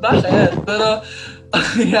 bakit? Pero,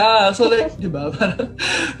 yeah, so like, di ba?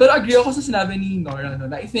 Pero agree ako sa sinabi ni Nora, no,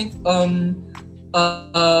 na I think,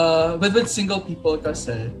 with single people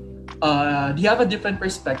kasi, they have a different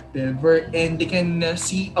perspective wherein they can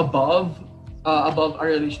see above our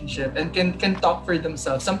relationship and can talk for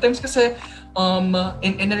themselves. Sometimes kasi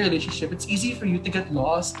in a relationship, it's easy for you to get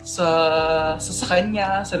lost sa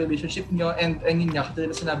kanya, sa relationship nyo, and yun nga,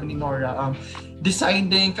 katulad na sinabi ni Nora,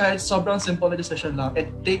 deciding kahit sobrang simple na decision lang, it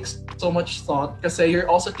takes so much thought kasi you're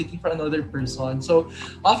also thinking for another person. So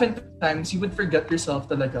oftentimes you would forget yourself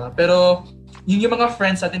talaga. Pero yung mga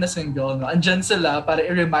friends natin na single, no, andyan sila para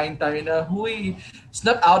i-remind tayo na, huy,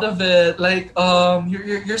 snap out of it. Like,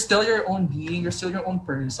 you're still your own being, you're still your own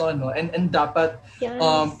person, no? And dapat,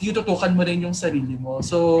 tinututukan mo rin yung sarili mo.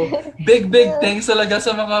 So, big thanks talaga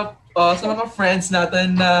sa mga friends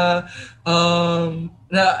natin na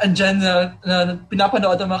andyan na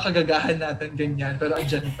pinapanood ang mga kagagahan natin, ganyan, pero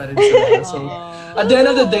andyan pa rin sila. So, at the end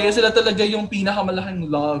of the day, sila talaga yung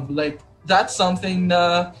pinakamalaking love. Like, that's something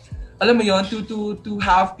na, alam mo yun, to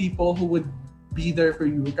have people who would be there for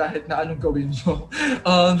you kahit na anong gawin mo.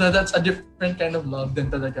 That's a different kind of love din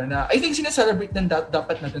talaga na I think sineselebrate din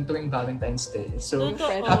dapat natin tuwing Valentine's Day. So,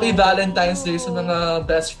 happy Valentine's Day sa mga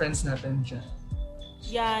best friends natin dyan.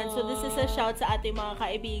 Yan. So, this is a shout sa ating mga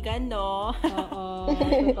kaibigan, no?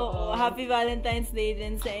 Oo. Happy Valentine's Day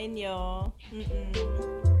din sa inyo.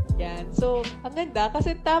 Yan. So, ang ganda.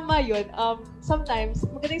 Kasi tama yun. Sometimes,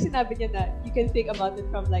 magandang sinabi niya na you can think about it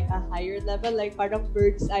from like a higher level, like parang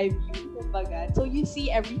bird's eye view. Kumbaga. So, you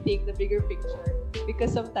see everything, the bigger picture.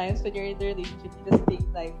 Because sometimes, when you're in the relationship, you just think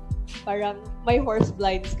like, parang may horse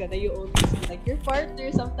blinds ka na you only see like your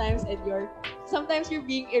partner sometimes, and sometimes you're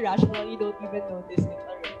being irrational, you don't even notice it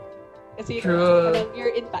already. Kasi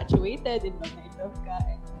you're infatuated in one kind of ka.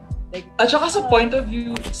 Like, at saka sa point of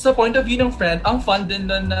view ng friend, ang fun din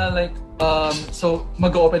na like So,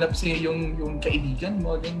 mag-open up sa'yo yung kaibigan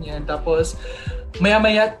mo, ganyan. Tapos,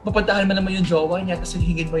 maya-maya, pupuntahan mo naman yung jowa niya, tapos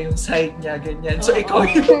hingin mo yung side niya, ganyan. So, ikaw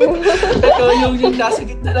yung nasa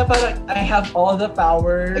gitna na parang, I have all the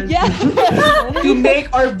power to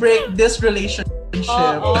make or break this relationship.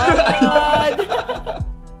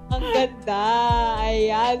 Ang ganda.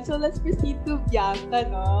 Ayan. So, let's proceed to Bianca,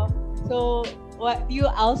 no? So, what do you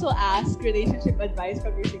also ask relationship advice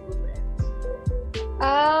from your single friends?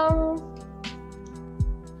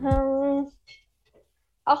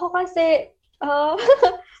 Ako kasi,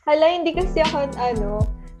 hindi kasi ako,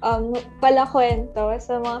 pala kwento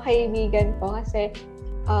sa mga kaibigan ko kasi,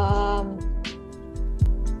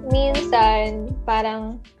 minsan,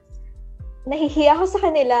 parang, nahihiya ako sa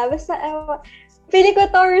kanila. Basta, feeling ko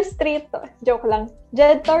Taurus Street to. Joke lang.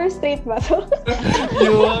 Jed, Taurus Street ba to?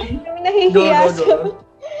 Yun. Nahihiya ako.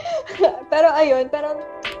 Pero ayun, parang,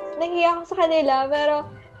 nahihiya ako sa kanila, pero,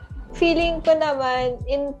 feeling ko naman,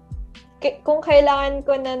 kung kailangan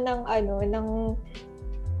ko na ng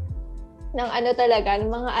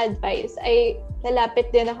mga advice, ay lalapit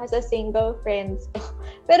din ako sa single friends ko.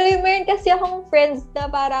 Pero meron kasi akong friends na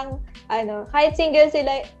parang, kahit single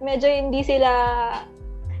sila, medyo hindi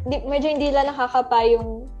nila nakakapa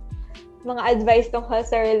yung mga advice tungkol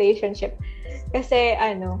sa relationship. Kasi,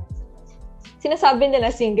 sinasabi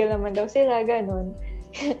nila single naman daw sila, ganun.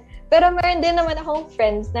 Pero meron din naman akong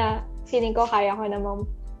friends na feeling ko kaya ko namang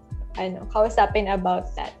kausapin about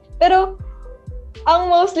that. Pero ang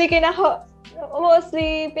mostly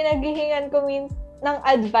pinaghihingan ko ng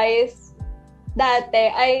advice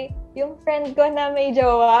dati ay yung friend ko na may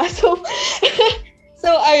jowa. So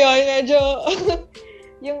ayun, medyo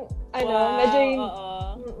yung medyo yung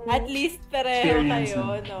at least pareho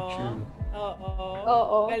kayo, no?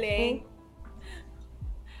 Oo. Galing.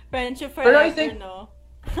 Friendship forever, no?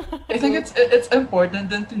 I think it's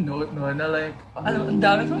important then to note, no, na like, ang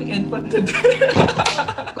dami kong input today.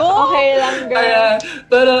 Okay lang, girl.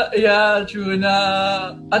 Pero, yeah, true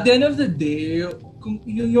na, at the end of the day, kung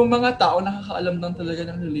yung mga tao nakakaalam lang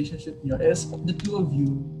talaga ng relationship niyo is the two of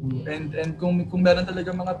you. And kung meron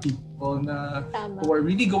talaga mga people na who are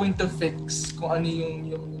really going to fix kung ano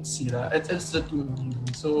yung sira, it's the two of you.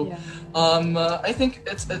 So, I think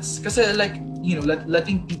it's kasi like,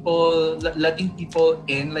 letting people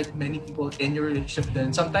in, like many people in your relationship,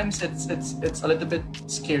 then sometimes it's a little bit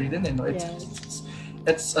scary din,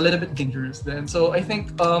 it's a little bit dangerous then. So I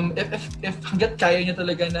think if hanggat kaya niyo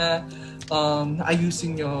talaga na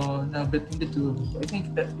ayusin nyo na between the two of you, I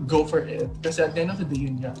think go for it. Kasi at the end of the day,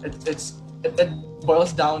 yun nga, it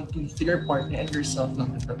boils down to your partner and yourself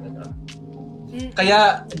lang talaga.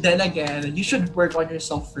 Kaya, then again, you should work on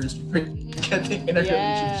yourself first before getting in a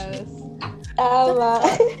relationship.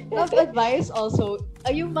 Love advice also,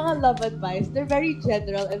 yung mga love advice, they're very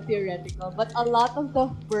general and theoretical, but a lot of the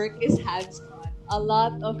work is hands-on. A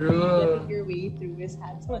lot of getting your way through is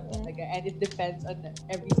hands-on talaga, and it depends on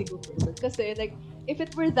every single person. Kasi like, if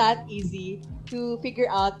it were that easy to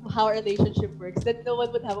figure out how a relationship works, then no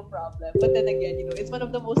one would have a problem. But then again, it's one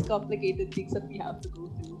of the most complicated things that we have to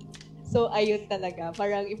go through. So ayun talaga,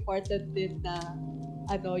 parang important din na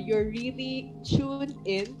you're really tuned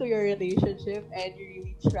in to your relationship and you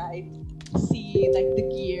really try to see like the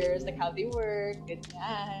gears, like how they work,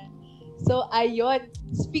 ganyan. So, ayun.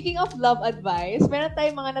 Speaking of love advice, meron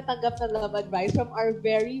tayong mga natanggap na love advice from our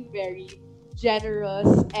very, very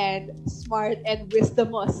generous and smart and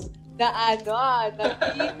wisdomous na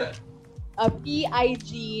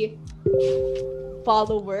PIG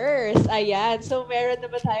followers. Ayan. So, meron na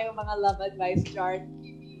ba tayong mga love advice, Jar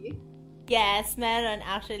TV? Yes, meron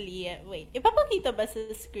actually. Wait, ipapakita ba sa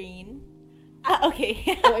screen?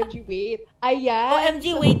 Okay. OMG, wait. Ayan.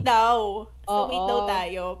 OMG, wait daw. So, wait daw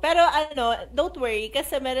tayo. Pero don't worry,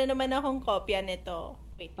 kasi meron naman akong kopya nito.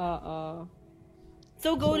 Wait.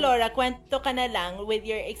 So, go, Laura. Kwento ka na lang with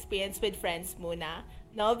your experience with friends muna.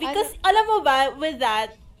 No? Because, alam mo ba, with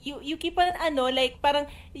that, you keep on, like, parang,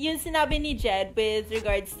 yung sinabi ni Jed with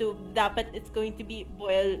regards to, dapat it's going to be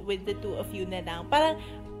boil with the two of you na lang. Parang,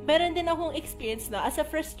 meron din akong experience, no, as a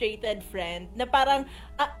frustrated friend, na parang,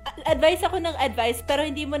 advice ako ng advice, pero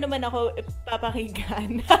hindi mo naman ako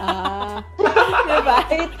papakinggan. Diba?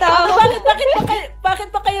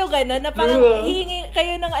 Bakit pa kayo gano'n? Na parang hihingi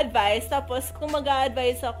kayo ng advice, tapos kung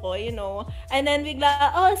mag-a-advise ako, and then bigla,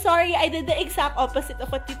 sorry, I did the exact opposite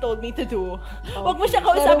of what you told me to do. Huwag mo siya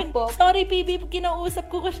kausapin, sorry, PB, kinausap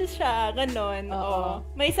ko kasi siya, gano'n.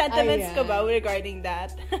 May sentiments ka ba regarding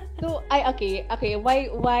that? So, okay,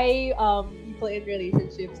 why people in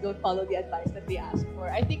relationships don't follow the advice that they ask for?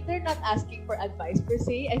 I think they're not asking for advice per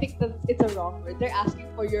se. I think that it's a wrong word. They're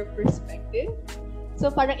asking for your perspective. So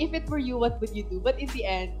parang if it were you, what would you do? But in the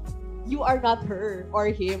end, you are not her or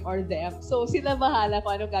him or them. So sila bahala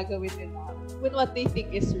kung anong gagawin nila with what they think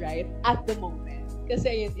is right at the moment.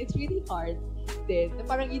 Kasi yun, it's really hard din.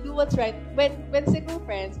 Parang you do what's right. When single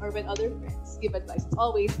friends or when other friends give advice, it's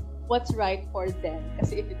always what's right for them.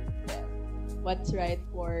 Kasi if it's them, what's right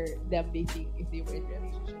for them, they think if they were in a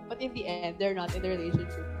relationship. But in the end, they're not in a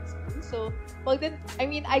relationship. So, well then, I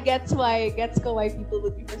mean, I gets why people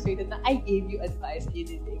would be frustrated na I gave you advice and you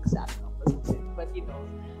did the exact opposite. But you know,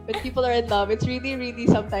 when people are in love, it's really, really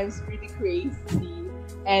sometimes really crazy.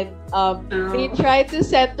 And they try to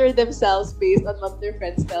center themselves based on what their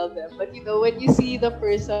friends tell them. But you know, when you see the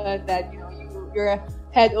person that you know you're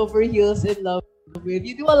head over heels in love with,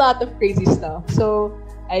 you do a lot of crazy stuff. So,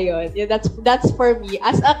 ayun, yeah, that's for me.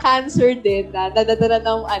 As a Cancer din na nadadala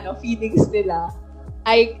ng feelings nila,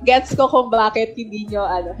 I gets ko kung bakit hindi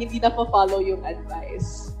na pa-follow yung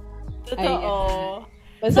advice. Totoo.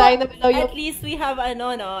 Basahin na yung... At least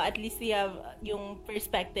we have yung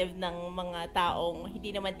perspective ng mga taong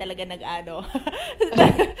hindi naman talaga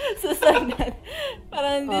susundan.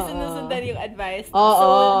 Parang hindi sinusundan yung advice.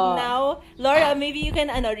 So now, Laura, maybe you can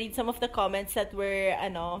read some of the comments that were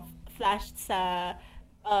flashed sa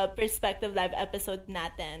Perspective Live episode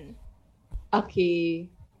natin. Okay.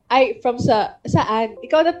 Ay, from saan?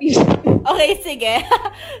 Ikaw na please. Okay, sige.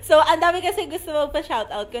 So, ang dami kasi gusto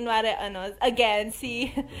magpa-shoutout. Kunwari, again,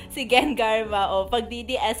 si Gen Garma, pag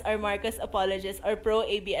DDS or Marcos apologist or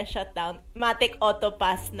pro-ABS shutdown, Matic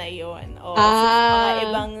Autopass na yun. So,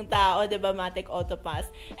 mga ibang tao, diba, Matic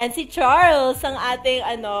Autopass. And si Charles, ang ating,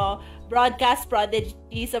 broadcast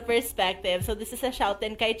prodigy sa Perspective. So, this is a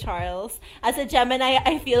shout-in kay Charles. As a Gemini,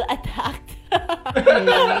 I feel attacked.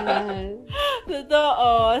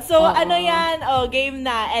 Totoo. So, yan? Game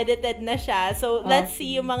na. Edited na siya. So, let's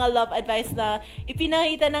see yung mga love advice na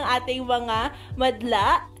ipinakita ng ating mga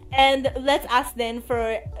madla. And let's ask then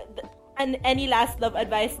for any last love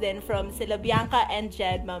advice then from sila Bianca and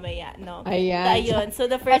Jed mamaya, no? Ayan. So,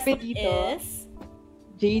 the first one is...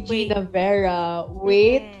 JG Navera,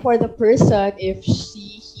 wait for the person if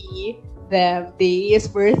she, he, them, they is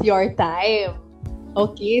worth your time.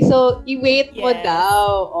 Okay, so i-wait mo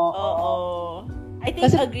daw. Oo. I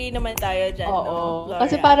think agree naman tayo dyan, no? Gloria.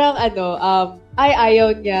 Kasi parang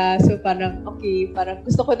ayaw niya. So parang, okay, parang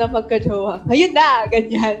gusto ko na magka-jowa. Ayun na,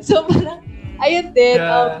 ganyan. So parang, ayun din.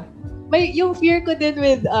 May yung fear ko din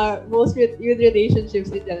with most with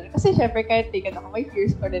relationships in general. Kasi syempre kahit taken ako, may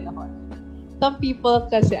fears pa rin ako. Some people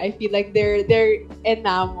kasi I feel like they're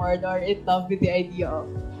enamored or in love with the idea of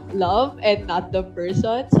love and not the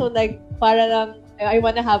person. So like para lang I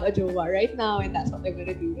wanna have a jowa right now and that's what I'm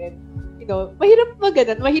gonna do. And you know, mahirap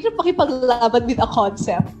mahirap makipaglaban with a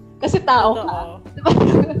concept kasi tao ka.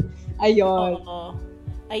 Ayun.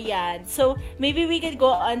 Ayan. So maybe we could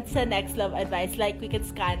go on sa next love advice, like we could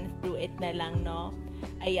scan through it na lang, no?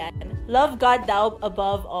 Ayan. Love God thou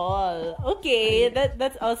above all. Okay,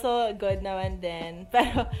 that's also good naman din.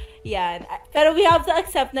 Pero, yan. Pero we have to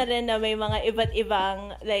accept na rin na may mga iba't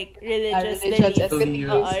ibang like religions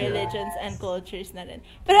and cultures na rin.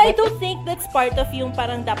 Pero I don't think that's part of yung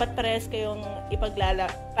parang dapat parehas kayong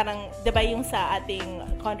parang, diba yung sa ating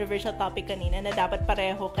controversial topic kanina na dapat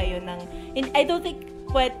pareho kayo ng... I don't think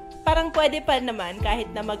parang pwede pa naman kahit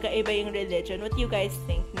na magkaiba yung religion. What you guys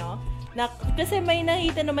think, no? Kasi may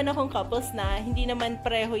nakita naman akong couples na hindi naman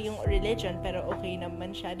pareho yung religion pero okay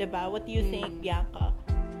naman siya, diba? What do you think, Bianca?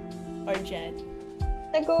 Or Jed?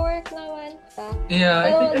 Nag-work naman siya.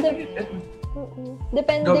 Yeah, I think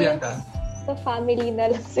depende go, Bianca. Sa family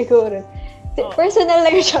na lang siguro. Personal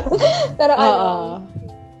lang siya. Pero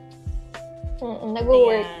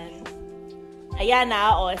nag-work. Ayan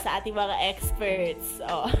na, sa ating mga experts.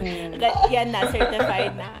 Yan na,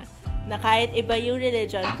 certified na kahit iba yung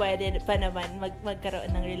religion, pwede pa naman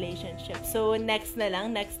magkaroon ng relationship. So, next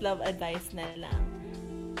love advice na lang.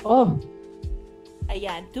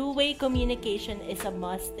 Ayan, two-way communication is a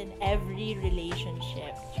must in every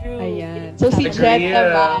relationship. True. Ayan. So, si Jen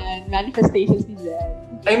naman, manifestation si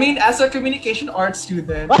Jen. I mean, as a communication art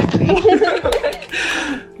student,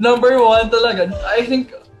 number one talaga, I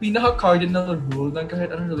think, pinaka-cardinal rule ng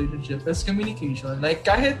kahit anong relationship is communication. Like,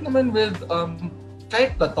 kahit naman with,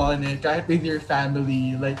 kahit platonic, kahit with your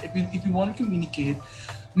family, like, if you want to communicate,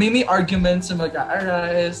 may arguments na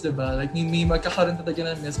mag-a-arise, diba? Like, may magkakaroon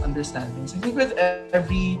talaga ng misunderstandings. I think with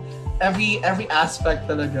every aspect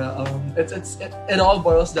talaga, it all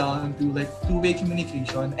boils down to like two-way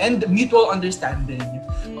communication and mutual understanding.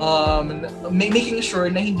 Making sure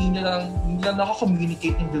na hindi lang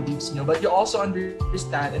naka-communicate yung beliefs nyo, but you also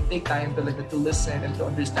understand and take time talaga to listen and to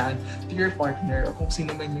understand to your partner o kung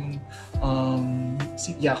sino man yung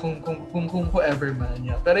kung whoever man.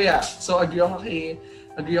 Yeah. Pero yeah, so agree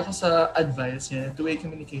ako sa advice niya. Two-way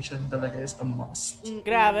communication talaga is a must.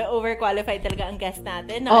 Grabe, overqualified talaga ang guest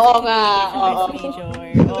natin. Oo nga. Major.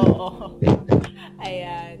 Oo.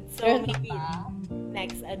 Ayan. So, maybe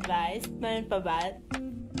next advice. Meron pa ba?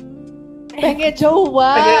 Penge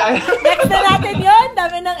jowa. Next na natin yun.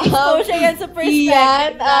 Dami ng exposure yan sa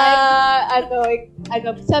perspective.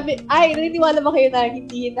 Naniniwala ba kayo na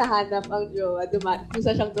hindi hinahanap ang jowa kung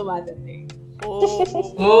saan siyang dumadating?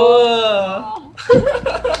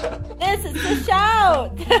 This is the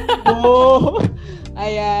shout!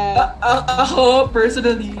 Ayan. Ako,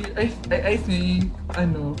 personally, I think,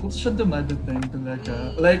 kung siya dumadating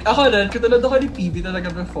talaga. Like, ako rin, katulad ako ni PB talaga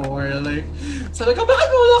before. Like, sabi ko, bakit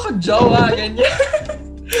wala akong jowa? Ganyan.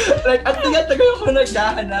 Like, at tagal ako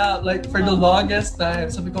naghahanap. Like, for the longest time.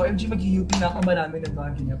 Sabi ko, MG, mag-UP na ako, marami na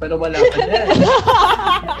bagay niya. Pero wala pa din.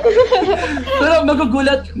 Pero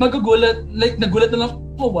magugulat. Like, nagulat na lang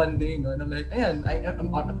ako one day. No? Na like, ayan, I'm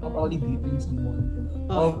already dating someone.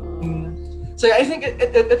 So yeah, I think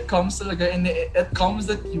it comes talaga and it comes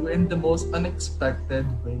at you in the most unexpected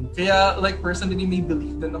way. Kaya like personally may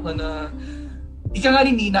believe din ako na ika nga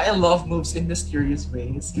ni Nina, I love moves in mysterious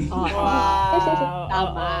ways. Wow.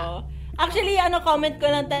 Tama. Actually, comment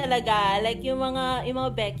ko lang talaga, like yung mga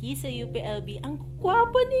Becky sa UPLB, ang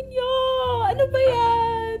gwapo ninyo! Ano ba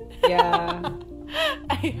yan? Yeah.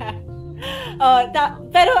 Ayan.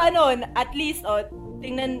 Pero at least,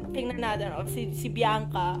 tingnan natin, si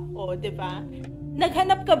Bianca, di ba?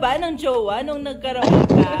 Naghanap ka ba ng jowa nung nagkaroon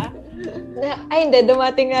ka? Ay, hindi.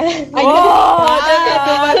 Dumating nga. Dumating!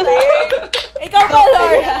 Ikaw ba,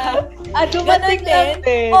 Laura? Dumating lang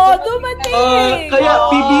din. Dumating! Kaya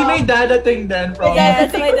PB may dadating din from... Yes,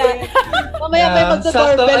 may dadating. Mamaya may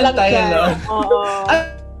magdodoorbell lang dyan.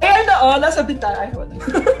 Nasa bintana. Ay, wala.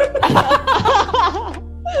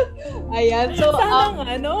 Ayan, so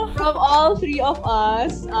from all three of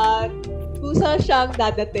us, kusa siyang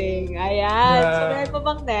dadating. Ayan, so meron pa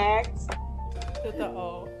bang next?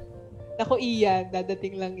 Totoo. Ako, Ian,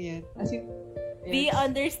 dadating lang yan. As in, be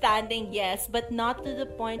understanding, yes, but not to the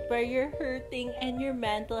point where you're hurting and your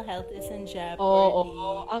mental health is in jeopardy.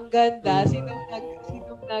 Oo. Ang ganda. Sinong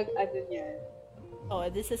niyan?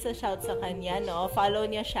 This is a shout sa kanya, no? Follow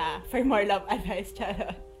niya siya for more love advice,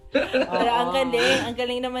 charot. Pero ang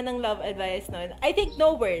galing naman ng love advice nun. I think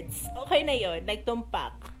no words. Okay na yon. Like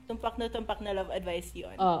tumpak na love advice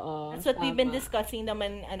yon. That's what we've been discussing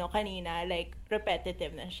naman kanina, like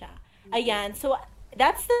repetitive na siya. Ayan, so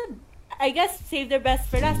that's I guess save their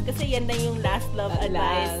best for last kasi yan na yung last love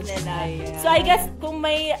advice nila. So I guess kung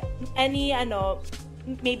may any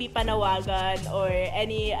maybe panawagan or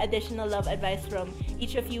any additional love advice from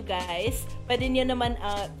each of you guys, pwede nyo naman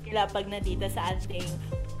ilapag na dito sa ating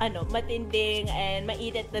matinding and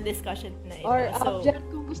mainit na discussion na ito. Or Jen,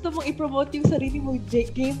 kung gusto mong i-promote yung sarili mo,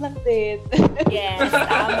 game lang din. Yes,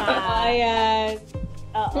 tama. Ayan.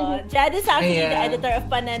 Jad is actually the editor of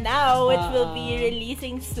Pananaw, which will be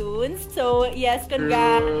releasing soon. So, yes,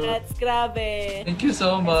 congrats. Grabe. Thank you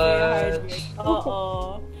so much.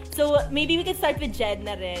 So, maybe we can start with Jed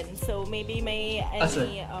na rin. So, maybe may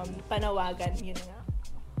any panawagan, yun nga.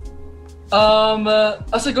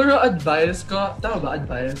 Siguro advice ko, tama ba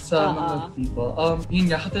advice sa mga people?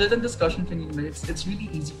 Yun nga, katulad ng discussion kanina, it's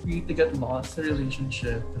really easy for you to get lost in a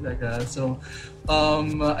relationship talaga. So,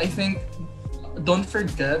 I think don't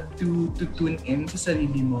forget to tune in sa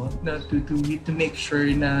sarili mo, na to make sure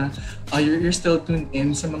na you're still tuned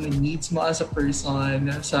in sa mga needs mo as a person,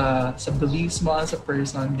 sa beliefs mo as a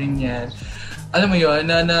person, ganyan. Alam mo yun,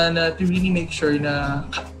 na to really make sure na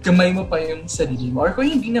kamay mo pa yung sarili mo. Or kung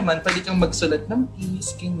hindi naman, pwede kang magsulat ng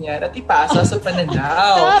piece, ganyan, at ipasa sa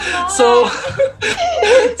Pananaw.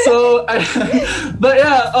 But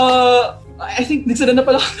yeah, I think nagsada na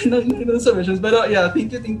pala kami ng submissions. But yeah, thank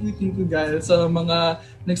you guys sa mga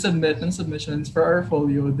nag-submit ng submissions for our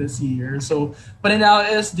folio this year. So, Pananaw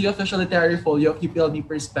is the official literary folio of UPLB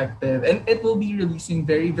Perspective, and it will be releasing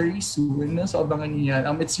very, very soon. So, abangan niyo yan.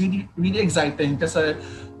 It's really, really exciting kasi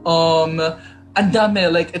ang dami,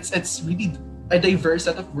 like, it's really a diverse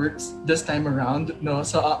set of works this time around, no?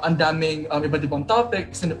 So, ang daming iba't ibang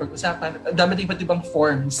topics na napag-usapan, ang daming iba't ibang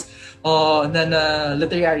forms na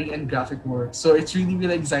literary and graphic works. So, it's really,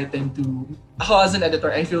 really exciting to, ako as an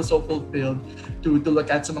editor, I feel so fulfilled to look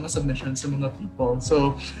at sa mga submissions sa mga people.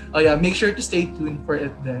 So, yeah, make sure to stay tuned for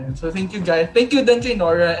it then. So, thank you guys. Thank you then kay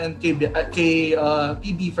Nora and kay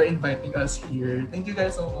PB for inviting us here. Thank you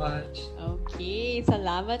guys so much. Okay,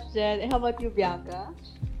 salamat, Jen. How about you, Bianca?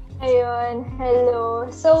 Ayun, hello.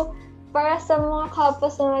 So, para sa mga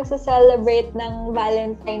couples na nagsa-celebrate ng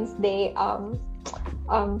Valentine's Day,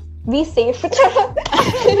 be safe.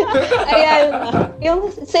 Ayan,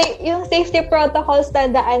 yung safety protocols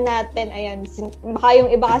tandaan natin, ayan, baka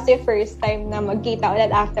yung iba kasi first time na magkita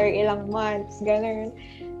ulit after ilang months, ganun.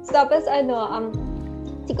 So, tapos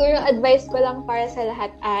siguro yung advice ko lang para sa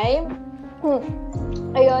lahat ay,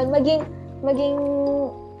 ayun, maging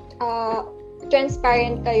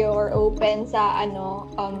transparent kayo or open sa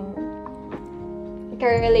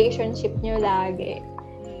ka-relationship nyo lagi.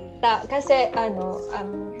 Kasi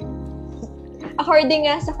according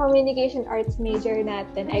nga sa communication arts major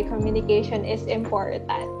natin, ay communication is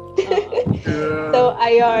important. So,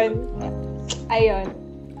 ayun.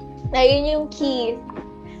 Ayun yung key.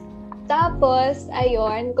 Tapos,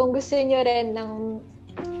 ayun, kung gusto nyo rin ng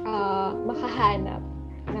makahanap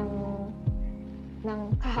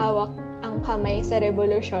ng kahawak ang kamay sa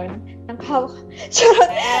revolusyon. Ng kahawak.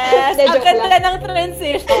 Yes! Ang ganda ng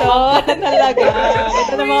transition. Talaga.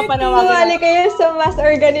 Ito na mga panawagan. Sumali kayo sa mass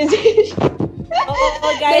organization. Oo,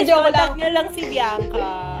 guys. Contact nyo lang si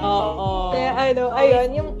Bianca. Oo. Kaya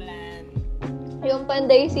ayun, yung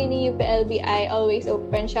Panday Cine UPLBI, always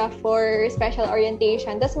open siya for special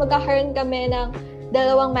orientation. Tapos magkakaroon kami ng 2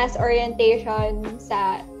 mass orientation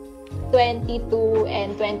sa 22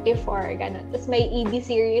 and 24, ganun. Tapos may EB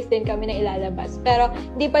series din kami na ilalabas. Pero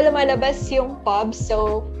hindi pa lumalabas yung pubs,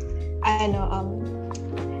 so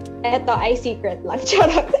eto ay secret lang.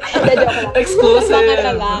 Charot. Joke lang. Exclusive.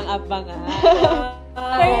 Abangan.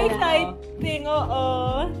 Very exciting, oo.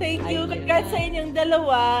 Thank you. Congrats sa inyong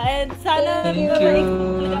dalawa. And sana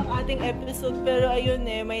ma-include ang ating episode. Pero ayun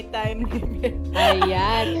may time limit.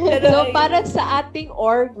 Ayan. So, para sa ating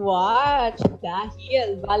org watch,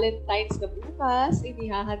 dahil Valentine's na bukas,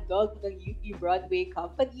 inihahandog ng UP Broadway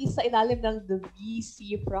Company sa ilalim ng The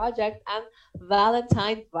VC Project ang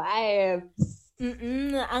Valentine Vibes.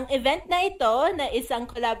 Ang event na ito na isang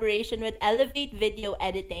collaboration with Elevate Video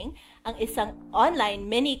Editing, ang isang online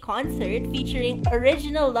mini concert featuring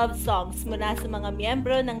original love songs mula sa mga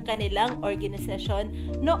miyembro ng kanilang organisasyon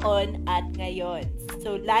noon at ngayon.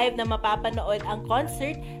 So live na mapapanood ang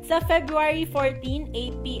concert sa February 14,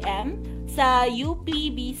 8 p.m. sa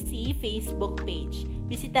UPBC Facebook page.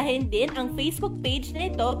 Bisitahin din ang Facebook page na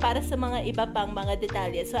ito para sa mga iba pang mga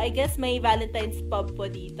detalye. So I guess may Valentine's Pub po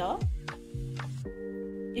dito.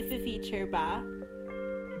 If i-feature ba?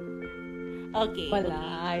 Okay.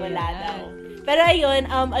 Wala daw. Pero ayun,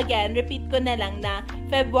 again, repeat ko na lang na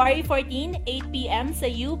February 14, 8 p.m. sa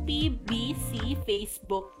UPBC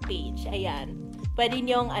Facebook page. Ayan. Pwede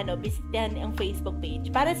niyong bisitahan ang Facebook page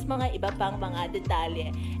para sa mga iba pang mga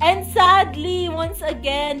detalye. And sadly, once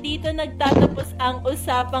again, dito nagtatapos ang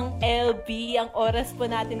Usapang LB. Ang oras po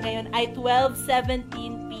natin ngayon ay 12:17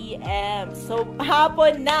 p.m. So,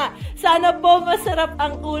 hapon na. Sana po masarap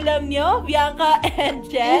ang ulam nyo, Bianca and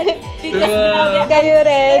Jen. Because kayo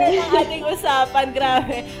rin. Ang ating usapan,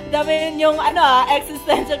 grabe. Dami yun yung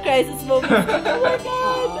existential crisis moment. Oh my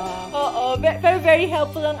God! Oo. Very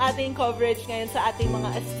helpful ang ating coverage ngayon sa ating mga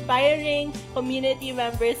aspiring community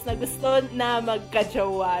members na gusto na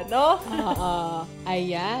magkajowa, no? Oo.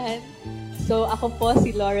 Ayan. So, ako po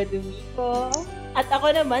si Laura Domingo. At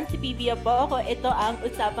ako naman, si Pibia po. Ito ang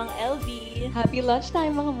Usapang LB. Happy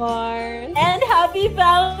lunchtime, mga Mars! And Happy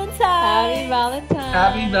Valentine's! Happy Valentine's!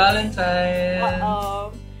 Happy Valentine's!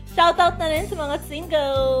 Oo. Shoutout na rin sa mga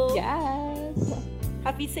single! Yes!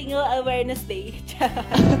 Happy Single Awareness Day!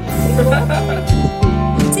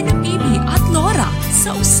 Sina Bibi at Laura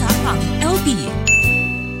sa Usapang LB.